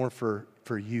this is more for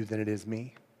you than it is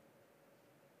me.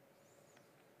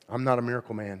 I'm not a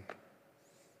miracle man.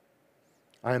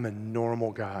 I am a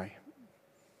normal guy.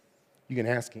 You can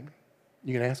ask him.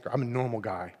 You can ask her. I'm a normal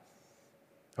guy.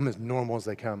 I'm as normal as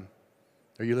they come.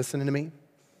 Are you listening to me?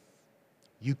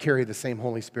 You carry the same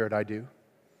Holy Spirit I do.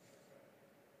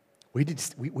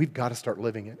 We've got to start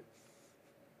living it.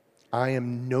 I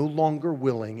am no longer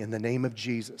willing, in the name of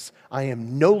Jesus, I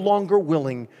am no longer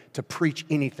willing to preach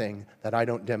anything that I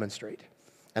don't demonstrate.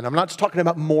 And I'm not just talking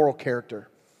about moral character.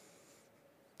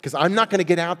 Because I'm not going to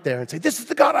get out there and say, this is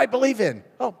the God I believe in.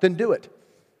 Oh, then do it.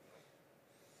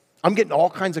 I'm getting all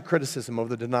kinds of criticism over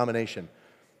the denomination.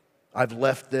 I've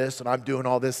left this and I'm doing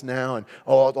all this now and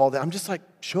all that. I'm just like,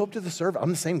 show up to the service. I'm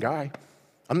the same guy.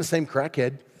 I'm the same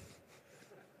crackhead.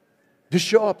 Just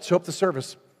show up to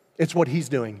service. It's what he's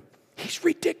doing. He's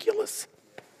ridiculous.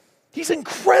 He's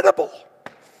incredible.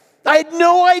 I had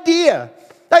no idea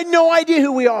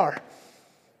who we are.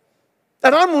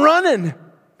 And I'm running.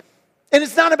 And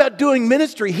it's not about doing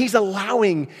ministry. He's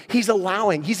inviting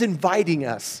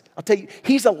us. I'll tell you,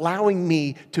 He's allowing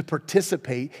me to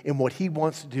participate in what He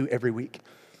wants to do every week.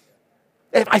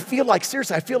 I feel like,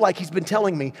 seriously, I feel like he's been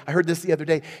telling me, I heard this the other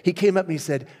day. He came up and he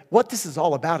said, what this is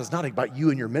all about is not about you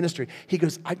and your ministry. He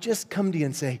goes, I just come to you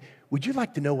and say, would you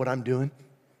like to know what I'm doing?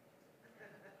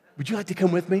 Would you like to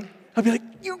come with me? I'd be like,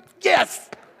 yes.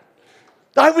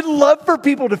 I would love for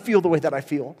people to feel the way that I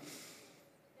feel.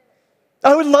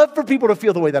 I would love for people to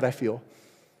feel the way that I feel.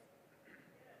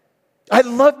 I'd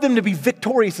love them to be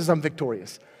victorious as I'm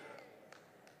victorious.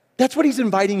 That's what he's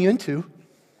inviting you into.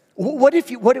 What if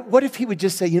he would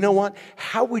just say, you know what?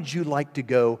 How would you like to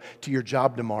go to your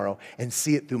job tomorrow and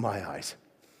see it through my eyes?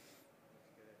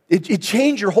 It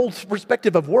changed your whole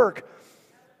perspective of work.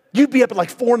 You'd be up at like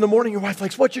 4 in the morning. Your wife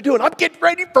likes, what you doing? I'm getting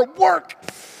ready for work.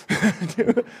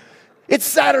 It's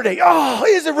Saturday. Oh,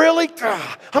 is it really?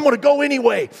 I'm going to go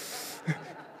anyway.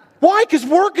 Why? Because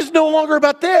work is no longer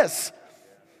about this.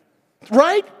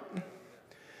 Right?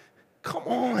 Come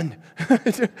on.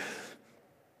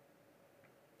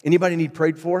 Anybody need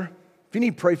prayed for? If you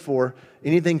need prayed for,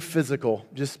 anything physical,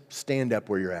 just stand up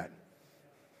where you're at.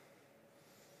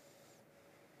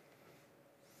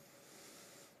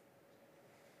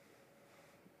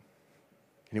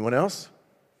 Anyone else?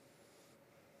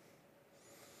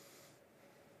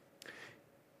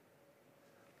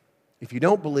 If you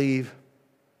don't believe,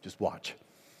 just watch.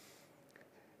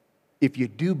 If you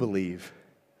do believe,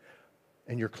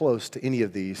 and you're close to any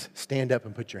of these, stand up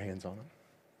and put your hands on them.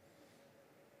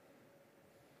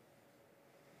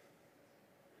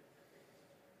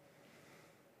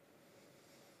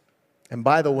 And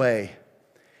by the way,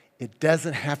 it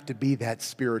doesn't have to be that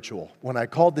spiritual. When I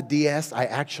called the DS, I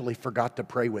actually forgot to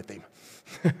pray with him.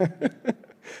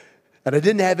 And I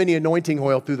didn't have any anointing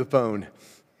oil through the phone.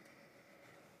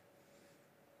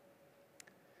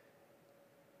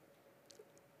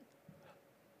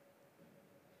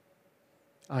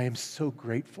 I am so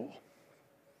grateful.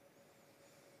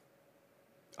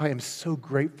 I am so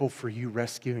grateful for you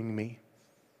rescuing me.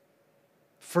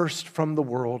 First from the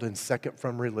world and second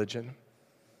from religion.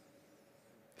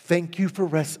 Thank you for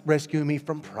rescuing me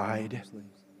from pride.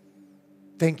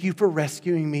 Thank you for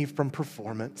rescuing me from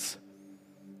performance,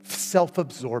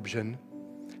 self-absorption.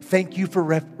 Thank you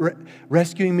for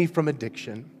rescuing me from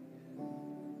addiction.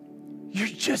 You're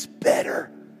just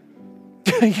better.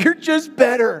 You're just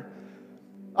better.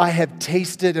 I have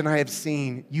tasted and I have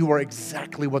seen you are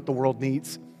exactly what the world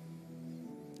needs.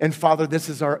 And Father, this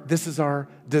is our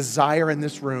desire in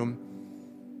this room.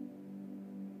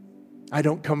 I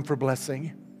don't come for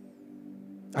blessing.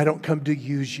 I don't come to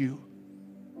use you.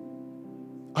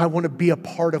 I want to be a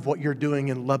part of what you're doing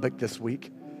in Lubbock this week.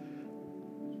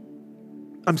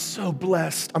 I'm so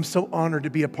blessed. I'm so honored to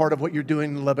be a part of what you're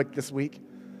doing in Lubbock this week.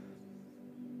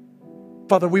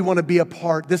 Father, we want to be a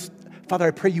part. Father,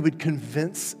 I pray you would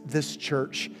convince this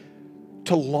church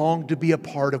to long to be a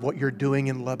part of what you're doing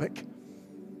in Lubbock.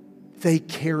 They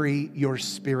carry your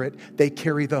spirit. They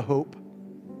carry the hope.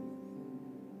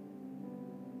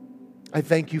 I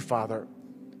thank you, Father,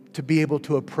 to be able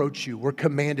to approach you. We're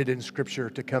commanded in Scripture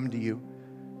to come to you.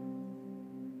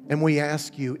 And we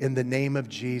ask you in the name of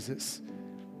Jesus,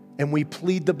 and we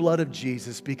plead the blood of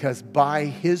Jesus because by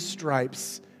his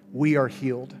stripes we are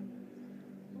healed.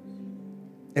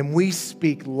 And we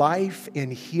speak life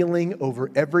and healing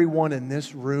over everyone in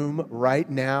this room right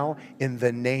now in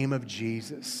the name of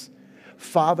Jesus.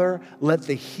 Father, let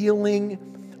the healing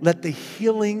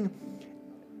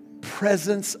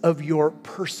presence of your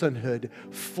personhood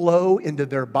flow into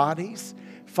their bodies.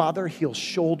 Father, heal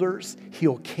shoulders,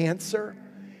 heal cancer.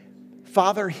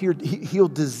 Father, heal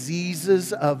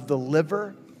diseases of the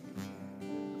liver.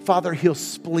 Father, heal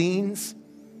spleens.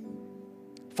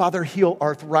 Father, heal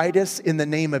arthritis in the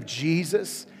name of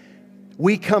Jesus.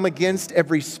 We come against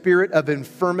every spirit of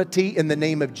infirmity in the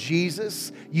name of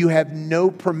Jesus. You have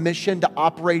no permission to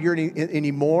operate here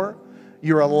anymore.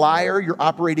 You're a liar. You're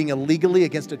operating illegally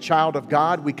against a child of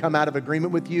God. We come out of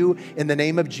agreement with you in the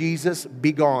name of Jesus.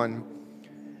 Be gone.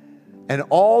 And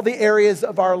all the areas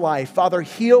of our life, Father,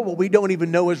 heal what we don't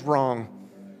even know is wrong.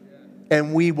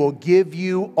 And we will give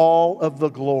you all of the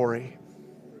glory.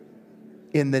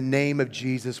 In the name of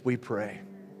Jesus, we pray.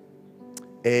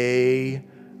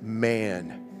 Amen.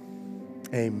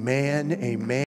 Amen. Amen.